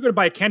 If you're going to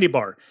buy a candy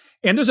bar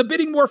and there's a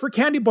bidding war for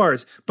candy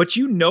bars, but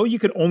you know you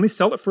could only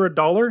sell it for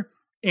 $1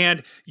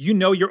 and you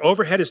know your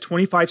overhead is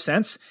 25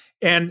 cents,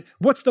 and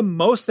what's the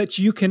most that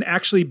you can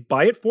actually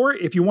buy it for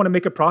if you want to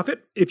make a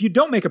profit? If you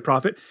don't make a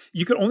profit,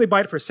 you can only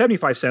buy it for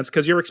 75 cents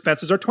because your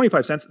expenses are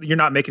 25 cents. You're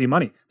not making any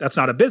money. That's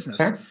not a business.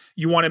 Sure.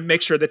 You want to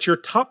make sure that your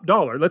top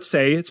dollar, let's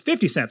say it's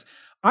 50 cents.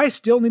 I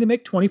still need to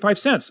make 25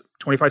 cents.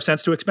 25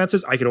 cents to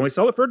expenses. I can only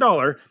sell it for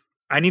 $1.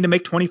 I need to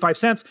make 25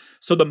 cents.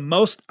 So the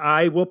most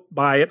I will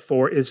buy it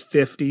for is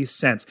 50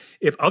 cents.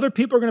 If other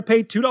people are going to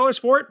pay $2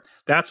 for it,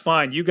 that's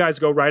fine. You guys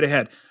go right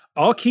ahead.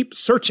 I'll keep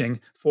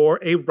searching for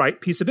a right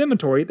piece of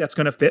inventory that's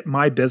going to fit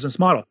my business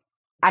model.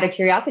 Out of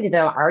curiosity,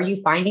 though, are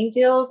you finding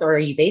deals, or are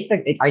you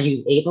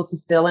able to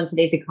still in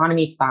today's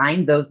economy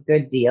find those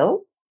good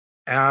deals?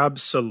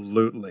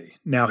 Absolutely.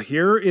 Now,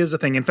 here is the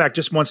thing. In fact,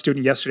 just one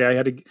student yesterday, I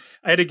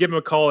had to give him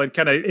a call and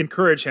kind of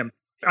encourage him.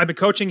 I've been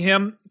coaching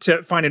him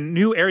to find a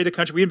new area of the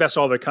country. We invest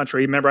all over the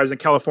country. Remember, I was in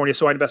California,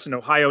 so I invest in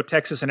Ohio,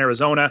 Texas, and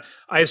Arizona.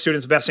 I have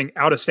students investing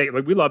out of state.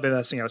 Like, we love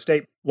investing out of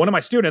state. One of my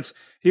students,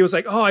 he was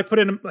like, oh, I put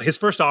in his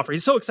first offer.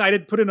 He's so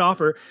excited, put in an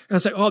offer. And I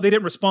was like, oh, they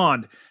didn't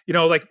respond.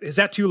 Like, is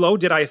that too low?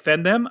 Did I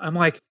offend them? I'm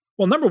like,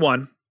 well, number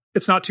one,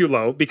 it's not too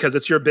low because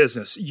it's your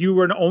business. You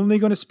are only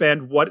going to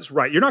spend what is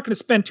right. You're not going to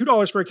spend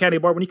 $2 for a candy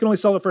bar when you can only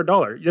sell it for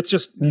 $1. It's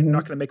just, you're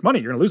not going to make money.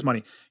 You're going to lose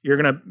money.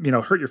 You're going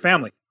to, hurt your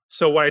family.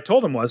 So what I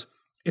told him was,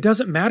 it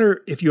doesn't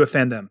matter if you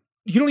offend them.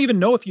 You don't even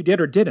know if you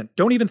did or didn't.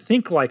 Don't even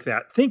think like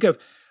that. Think of,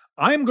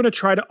 I'm going to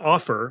try to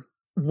offer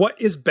what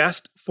is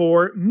best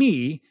for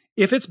me.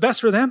 If it's best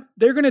for them,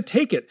 they're going to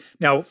take it.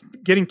 Now,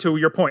 getting to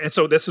your point, and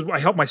so this is, I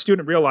help my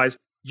student realize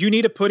you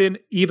need to put in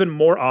even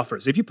more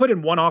offers. If you put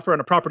in one offer on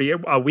a property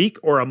a week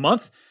or a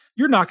month,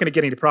 you're not going to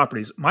get any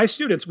properties. My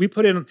students, we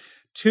put in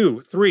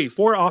 2, 3,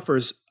 4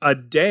 offers a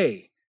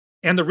day.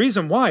 And the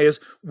reason why is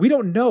we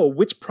don't know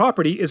which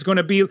property is going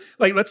to be,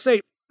 like, let's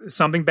say,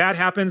 something bad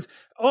happens.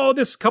 Oh,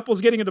 this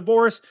couple's getting a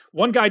divorce.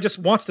 One guy just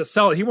wants to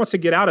sell it. He wants to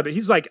get out of it.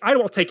 He's like, I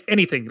will take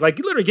anything. Like,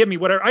 literally give me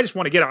whatever. I just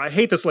want to get out. I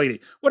hate this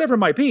lady. Whatever it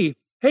might be.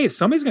 Hey,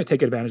 somebody's going to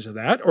take advantage of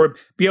that or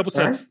be able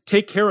to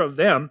take care of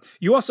them.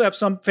 You also have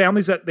some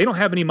families that they don't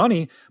have any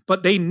money,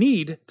 but they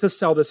need to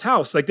sell this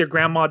house. Like their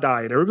grandma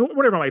died or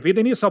whatever it might be.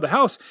 They need to sell the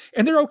house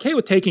and they're okay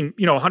with taking,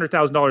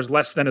 $100,000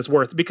 less than it's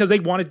worth because they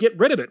want to get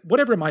rid of it.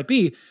 Whatever it might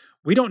be.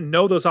 We don't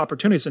know those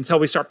opportunities until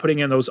we start putting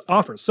in those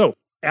offers. So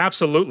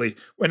absolutely.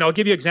 And I'll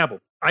give you an example.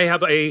 I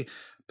have a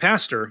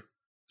pastor,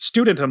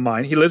 student of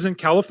mine. He lives in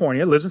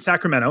California, lives in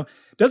Sacramento,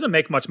 doesn't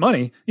make much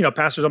money.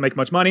 Pastors don't make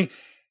much money.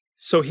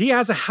 So he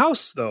has a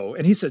house though.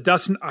 And he said,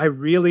 Dustin, I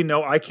really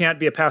know I can't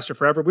be a pastor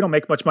forever. We don't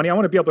make much money. I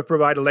want to be able to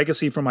provide a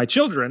legacy for my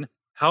children.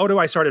 How do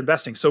I start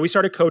investing? So we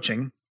started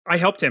coaching. I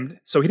helped him.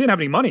 So he didn't have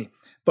any money,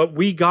 but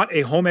we got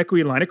a home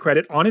equity line of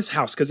credit on his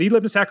house because he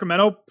lived in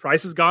Sacramento.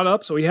 Prices gone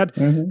up. So he had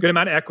a good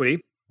amount of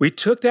equity. We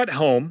took that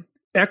home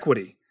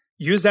equity,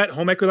 used that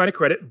home equity line of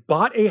credit,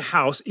 bought a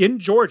house in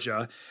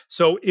Georgia.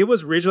 So it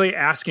was originally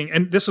asking,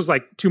 and this was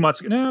like 3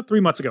 months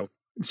ago.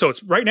 So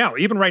it's right now,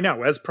 even right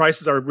now, as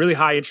prices are really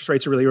high, interest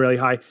rates are really, really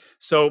high.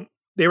 So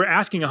they were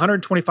asking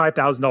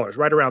 $125,000,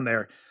 right around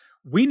there.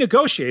 We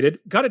negotiated,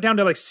 got it down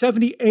to like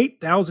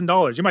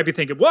 $78,000. You might be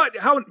thinking, what?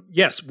 How?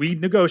 Yes, we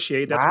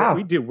negotiate. That's what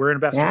we do. We're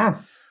investors.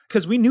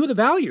 Because we knew the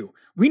value.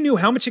 We knew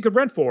how much it could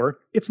rent for.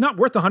 It's not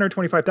worth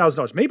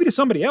 $125,000. Maybe to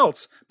somebody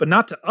else, but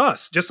not to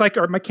us. Just like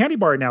my candy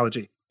bar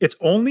analogy. It's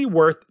only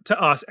worth to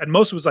us, at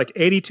most it was like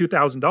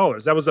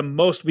 $82,000. That was the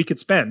most we could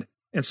spend.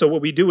 And so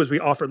what we do is we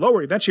offer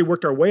lower, eventually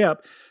worked our way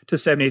up to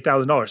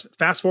 $78,000.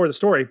 Fast forward the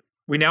story,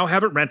 we now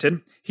have it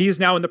rented. He is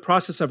now in the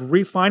process of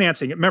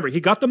refinancing it. Remember, he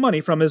got the money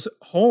from his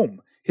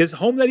home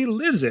that he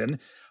lives in,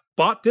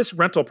 bought this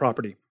rental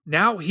property.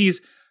 Now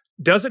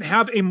doesn't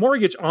have a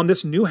mortgage on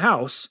this new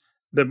house.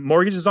 The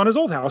mortgage is on his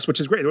old house, which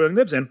is great, the one he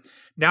lives in.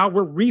 Now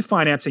we're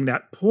refinancing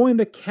that, pulling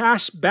the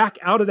cash back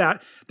out of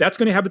that. That's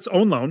going to have its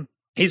own loan.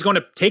 He's going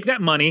to take that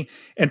money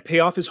and pay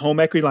off his home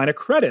equity line of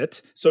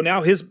credit. So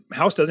now his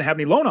house doesn't have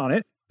any loan on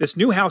it. This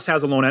new house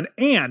has a loan on it.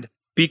 And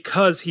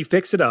because he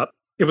fixed it up,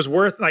 it was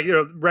worth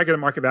regular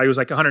market value was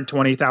like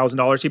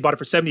 $120,000. He bought it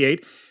for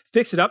 $78,000,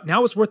 fixed it up.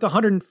 Now it's worth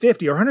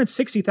 $150,000 or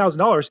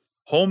 $160,000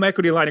 home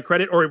equity line of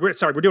credit. We're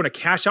doing a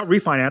cash out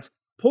refinance,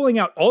 pulling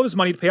out all of his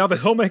money to pay off his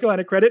home equity line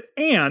of credit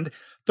and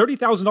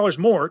 $30,000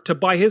 more to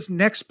buy his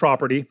next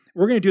property.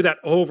 We're going to do that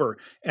over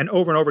and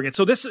over and over again.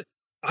 So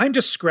I'm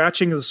just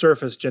scratching the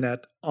surface,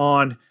 Jeanette,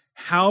 on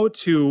how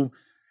to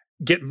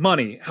get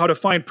money, how to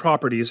find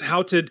properties,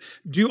 how to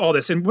do all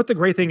this. And what the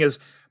great thing is,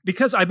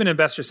 because I've been an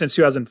investor since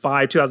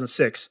 2005,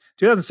 2006.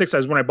 2006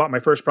 was when I bought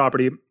my first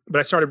property, but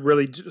I started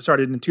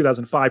in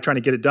 2005 trying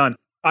to get it done.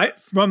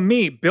 From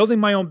me building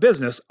my own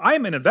business, I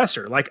am an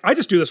investor. Like I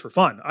just do this for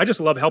fun. I just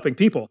love helping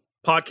people,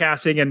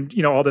 podcasting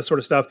and all this sort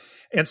of stuff.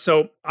 And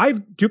so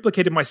I've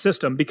duplicated my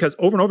system because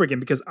over and over again,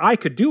 because I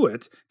could do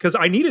it, because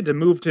I needed to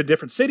move to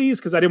different cities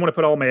because I didn't want to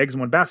put all my eggs in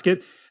one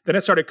basket. Then I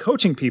started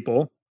coaching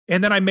people.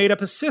 And then I made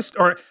up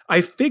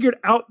I figured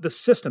out the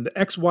system, the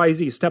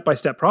XYZ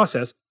step-by-step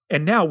process.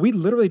 And now we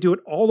literally do it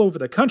all over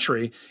the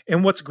country.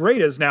 And what's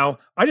great is now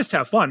I just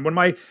have fun. When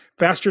my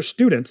faster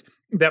student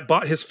that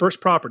bought his first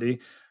property,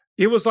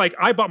 it was like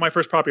I bought my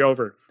first property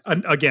over.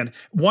 Again,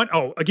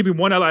 I'll give you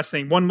one last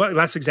thing, one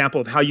last example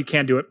of how you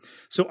can do it.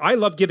 So I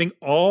love giving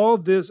all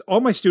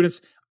my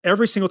students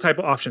every single type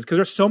of options because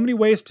there's so many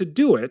ways to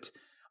do it.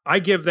 I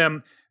give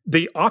them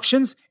the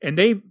options and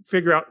they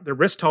figure out their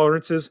risk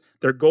tolerances,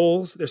 their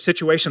goals, their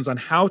situations on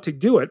how to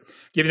do it.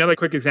 Give you another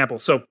quick example.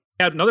 So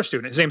I have another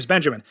student. His name's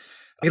Benjamin.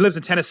 He lives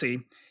in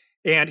Tennessee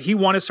and he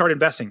wanted to start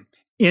investing.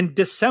 In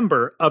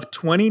December of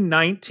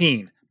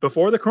 2019,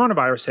 before the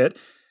coronavirus hit,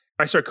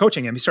 I started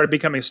coaching him. He started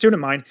becoming a student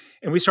of mine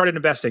and we started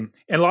investing.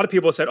 And a lot of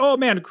people said, oh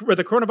man, with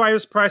the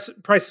coronavirus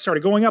prices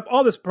started going up,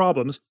 all these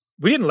problems.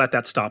 We didn't let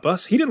that stop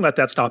us. He didn't let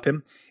that stop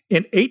him.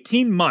 In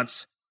 18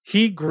 months,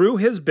 he grew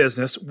his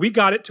business. We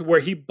got it to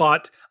where he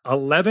bought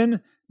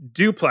 11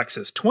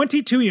 duplexes,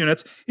 22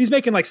 units. He's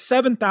making like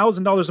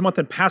 $7,000 a month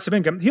in passive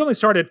income. He only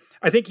started,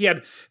 I think he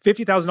had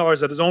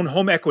 $50,000 of his own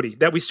home equity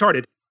that we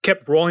started,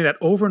 kept rolling that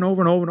over and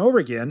over and over and over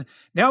again.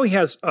 Now he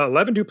has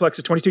 11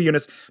 duplexes, 22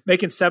 units,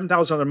 making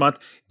 $7,000 a month.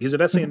 He's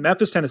investing in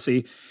Memphis,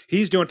 Tennessee.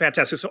 He's doing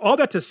fantastic. So all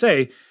that to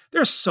say,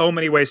 there's so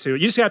many ways to do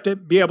it. You just have to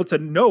be able to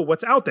know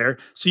what's out there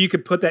so you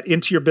can put that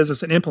into your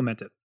business and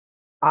implement it.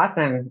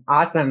 Awesome.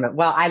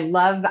 Well, I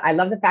love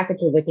the fact that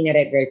you're looking at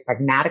it very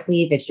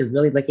pragmatically, that you're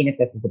really looking at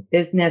this as a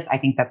business. I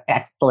think that's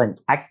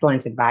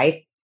excellent advice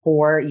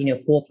for,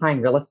 full-time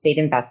real estate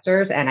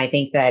investors. And I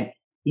think that,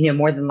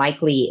 more than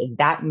likely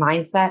that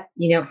mindset,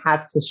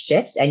 has to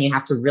shift and you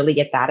have to really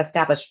get that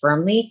established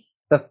firmly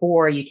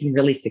before you can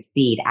really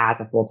succeed as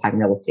a full-time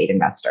real estate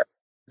investor.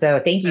 So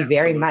thank you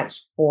very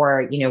much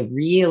for,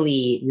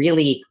 really,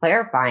 really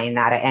clarifying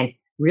that. And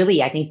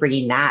really, I think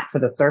bringing that to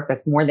the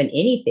surface more than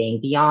anything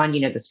beyond,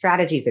 the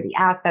strategies or the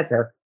assets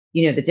or,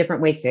 the different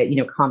ways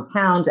to,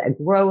 compound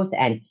growth.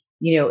 And,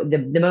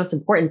 the most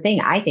important thing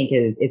I think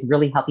is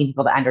really helping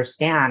people to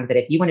understand that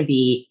if you want to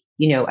be,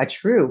 a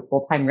true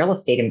full-time real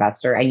estate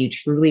investor and you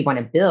truly want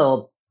to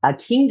build a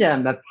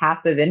kingdom of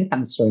passive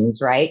income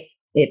streams, right?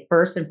 It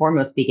first and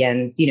foremost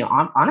begins,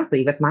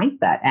 honestly with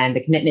mindset and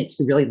the commitment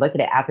to really look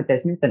at it as a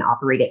business and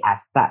operate it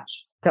as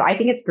such. So I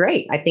think it's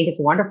great. I think it's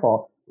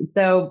wonderful.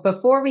 So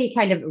before we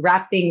kind of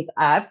wrap things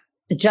up,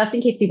 just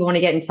in case people want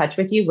to get in touch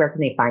with you, where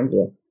can they find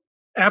you?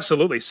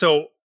 Absolutely.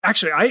 So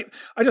actually, I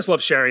just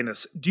love sharing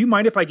this. Do you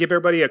mind if I give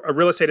everybody a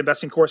real estate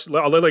investing course?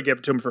 I'll literally give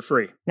it to them for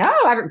free. No,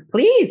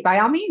 please, by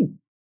all means.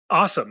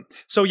 Awesome.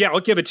 So yeah,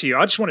 I'll give it to you.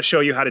 I just want to show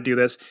you how to do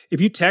this.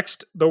 If you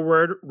text the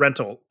word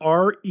rental,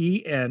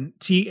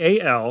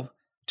 RENTAL,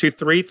 to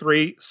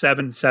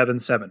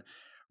 33777.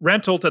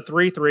 Rental to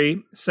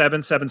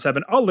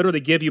 33777. I'll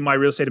literally give you my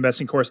real estate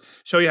investing course,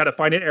 show you how to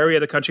find an area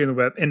of the country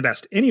and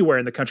invest anywhere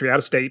in the country, out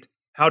of state,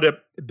 how to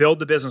build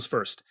the business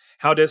first,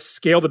 how to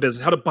scale the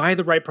business, how to buy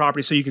the right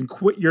property so you can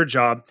quit your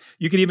job.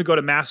 You can even go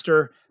to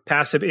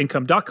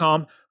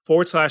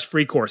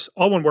masterpassiveincome.com/free course.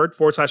 All one word,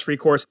 /free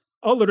course.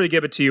 I'll literally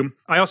give it to you.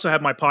 I also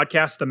have my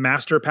podcast, the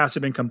Master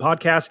Passive Income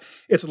Podcast.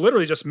 It's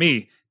literally just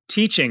me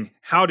teaching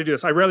how to do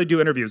this. I rarely do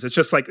interviews. It's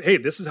just like, hey,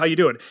 this is how you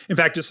do it. In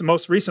fact, just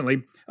most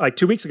recently, like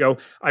 2 weeks ago,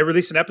 I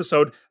released an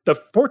episode, the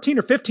 14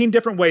 or 15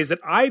 different ways that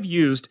I've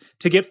used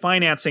to get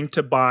financing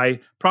to buy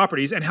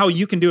properties and how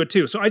you can do it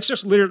too. So it's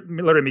just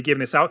literally me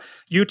giving this out.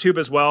 YouTube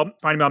as well.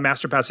 Find me on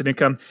Master Passive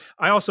Income.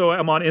 I also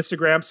am on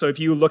Instagram. So if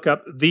you look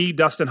up the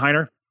Dustin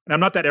Heiner, and I'm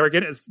not that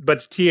arrogant, but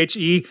it's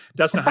THE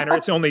Dustin Heiner.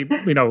 It's the only,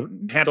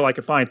 handle I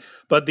could find.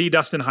 But the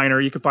Dustin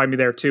Heiner, you can find me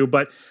there too.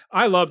 But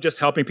I love just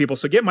helping people.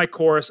 So get my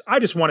course. I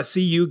just want to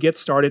see you get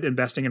started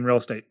investing in real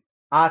estate.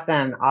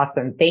 Awesome.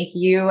 Thank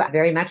you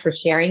very much for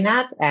sharing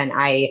that. And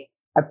I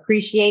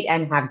appreciate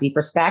and have deep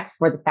respect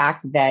for the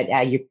fact that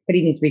you're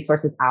putting these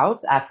resources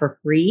out for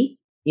free,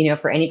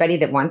 for anybody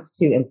that wants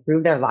to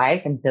improve their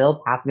lives and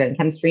build passive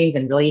income streams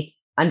and really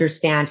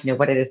understand,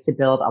 what it is to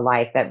build a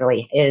life that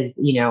really is,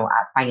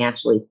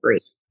 financially free.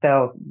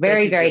 So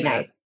very, very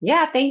nice.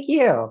 Yeah, thank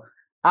you.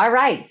 All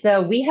right.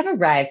 So we have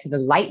arrived to the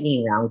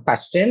lightning round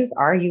questions.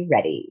 Are you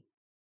ready?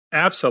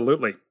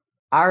 Absolutely.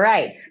 All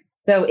right.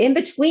 So in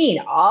between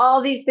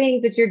all these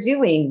things that you're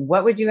doing,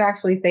 what would you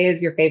actually say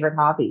is your favorite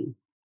hobby?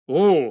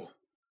 Oh,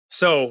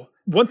 so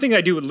one thing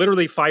I do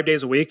literally 5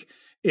 days a week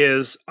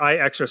is I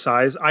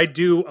exercise. I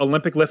do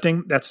Olympic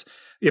lifting.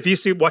 If you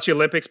watch the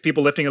Olympics,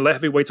 people lifting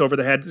heavy weights over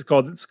their head,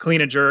 it's clean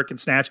and jerk and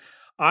snatch.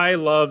 I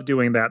love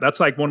doing that. That's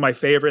like one of my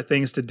favorite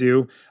things to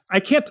do. I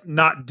can't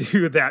not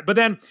do that. But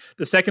then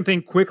the second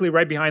thing quickly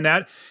right behind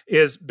that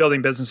is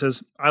building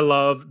businesses. I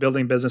love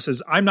building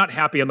businesses. I'm not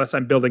happy unless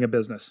I'm building a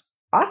business.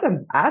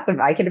 Awesome.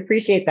 I can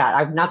appreciate that.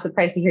 I'm not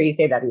surprised to hear you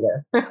say that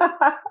either.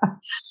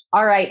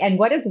 All right. And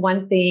what is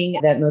one thing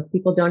that most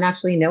people don't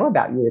actually know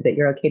about you that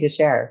you're okay to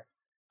share?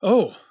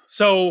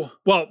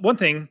 One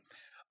thing,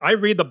 I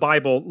read the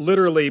Bible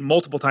literally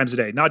multiple times a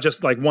day, not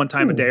just like one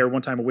time a day or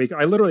one time a week.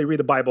 I literally read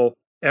the Bible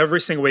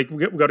every single week.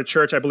 We go to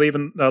church. I believe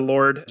in the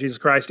Lord Jesus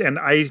Christ, and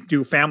I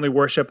do family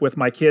worship with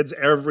my kids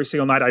every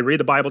single night. I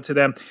read the Bible to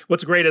them.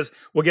 What's great is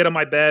we'll get on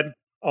my bed,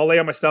 I'll lay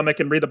on my stomach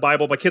and read the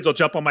Bible. My kids will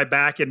jump on my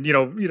back and,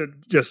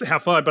 just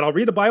have fun. But I'll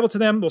read the Bible to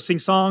them. We'll sing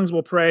songs.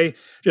 We'll pray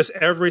just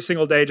every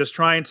single day, just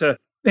trying to.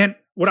 And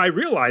what I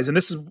realized, and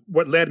this is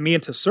what led me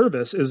into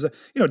service, is,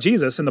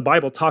 Jesus in the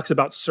Bible talks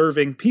about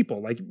serving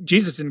people. Like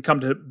Jesus didn't come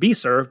to be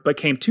served, but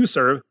came to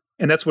serve.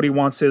 And that's what he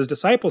wants his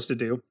disciples to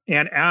do.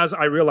 And as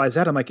I realized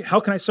that, I'm like,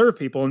 how can I serve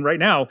people? And right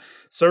now,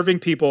 serving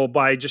people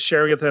by just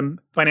sharing with them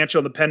financial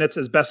independence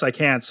as best I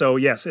can. So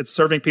yes, it's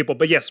serving people.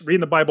 But yes,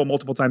 reading the Bible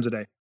multiple times a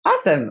day.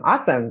 Awesome.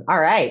 All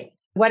right.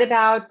 What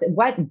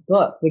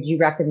book would you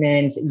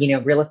recommend,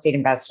 real estate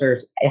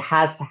investors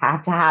have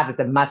to have as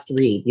a must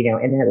read,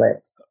 in their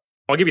list?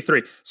 I'll give you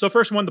 3. So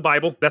first one, the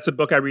Bible. That's a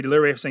book I read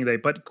literally every single day,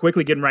 but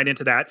quickly getting right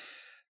into that.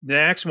 The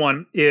next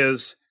one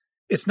is,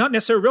 it's not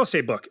necessarily a real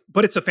estate book,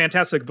 but it's a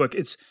fantastic book.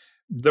 It's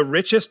The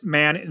Richest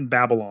Man in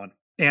Babylon.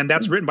 And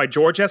that's written by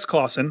George S.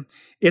 Clausen.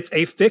 It's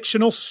a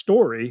fictional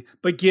story,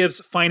 but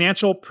gives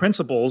financial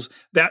principles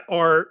that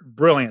are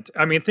brilliant.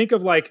 I mean, think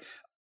of like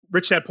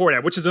Rich Dad, Poor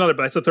Dad, which is another,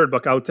 but that's the third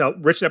book I would tell.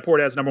 Rich Dad, Poor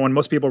Dad is number 1.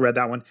 Most people read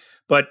that one.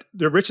 But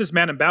The Richest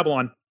Man in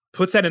Babylon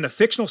puts that in a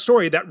fictional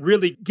story that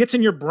really gets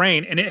in your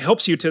brain, and it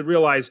helps you to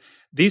realize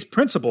these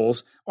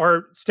principles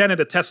are standing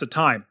the test of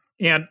time.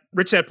 And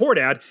Rich Dad, Poor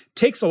Dad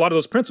takes a lot of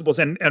those principles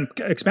and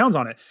expounds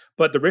on it.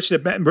 But The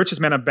Richest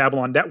Man of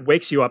Babylon, that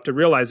wakes you up to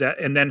realize that.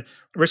 And then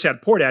Rich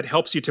Dad, Poor Dad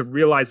helps you to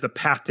realize the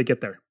path to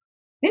get there.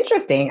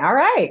 Interesting. All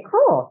right,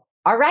 cool.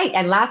 All right.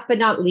 And last but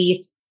not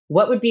least,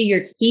 what would be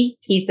your key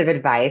piece of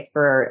advice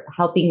for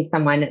helping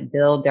someone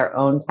build their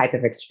own type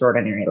of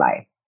extraordinary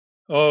life?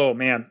 Oh,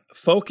 man.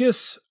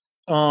 Focus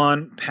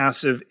on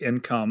passive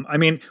income. I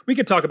mean, we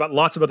could talk about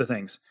lots of other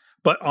things.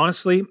 But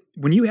honestly,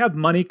 when you have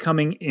money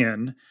coming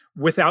in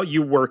without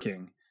you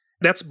working,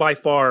 that's by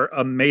far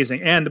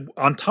amazing. And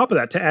on top of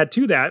that, to add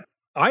to that,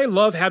 I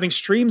love having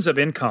streams of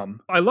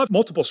income. I love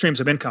multiple streams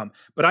of income,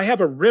 but I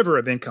have a river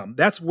of income.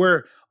 That's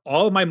where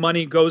all of my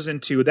money goes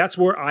into. That's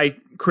where I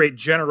create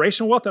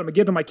generational wealth that I'm going to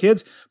give to my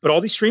kids. But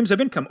all these streams of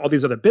income, all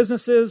these other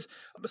businesses,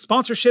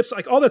 sponsorships,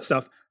 like all that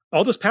stuff,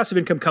 all this passive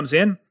income comes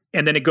in,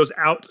 and then it goes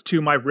out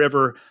to my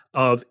river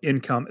of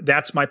income.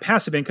 That's my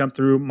passive income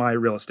through my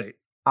real estate.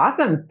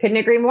 Awesome. Couldn't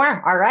agree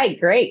more. All right,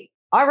 great.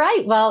 All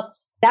right. Well,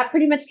 that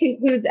pretty much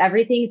concludes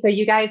everything. So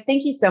you guys,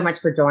 thank you so much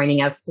for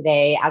joining us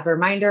today. As a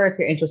reminder, if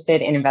you're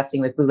interested in investing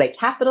with Blue Lake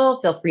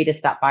Capital, feel free to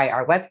stop by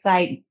our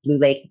website,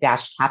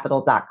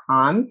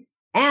 bluelake-capital.com.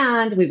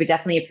 And we would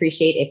definitely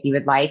appreciate if you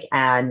would like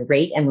and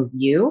rate and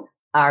review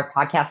our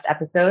podcast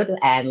episode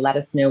and let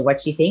us know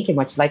what you think and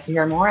what you'd like to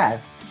hear more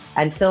of.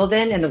 Until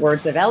then, in the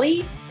words of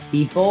Ellie,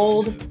 be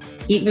bold,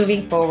 keep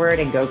moving forward,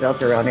 and go build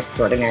your own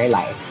extraordinary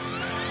life.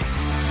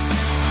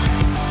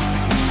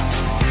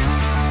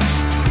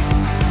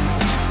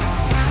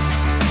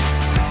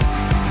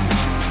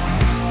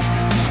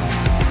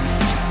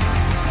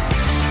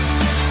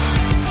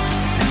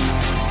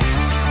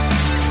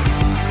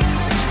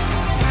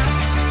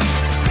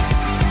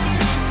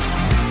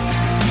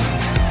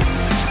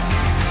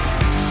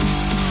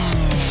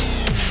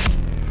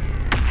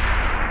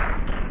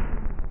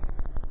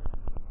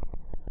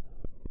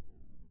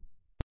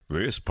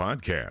 This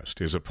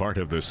podcast is a part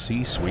of the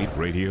C-Suite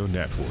Radio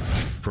Network.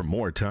 For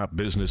more top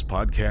business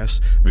podcasts,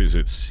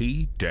 visit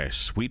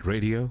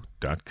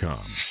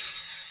c-suiteradio.com.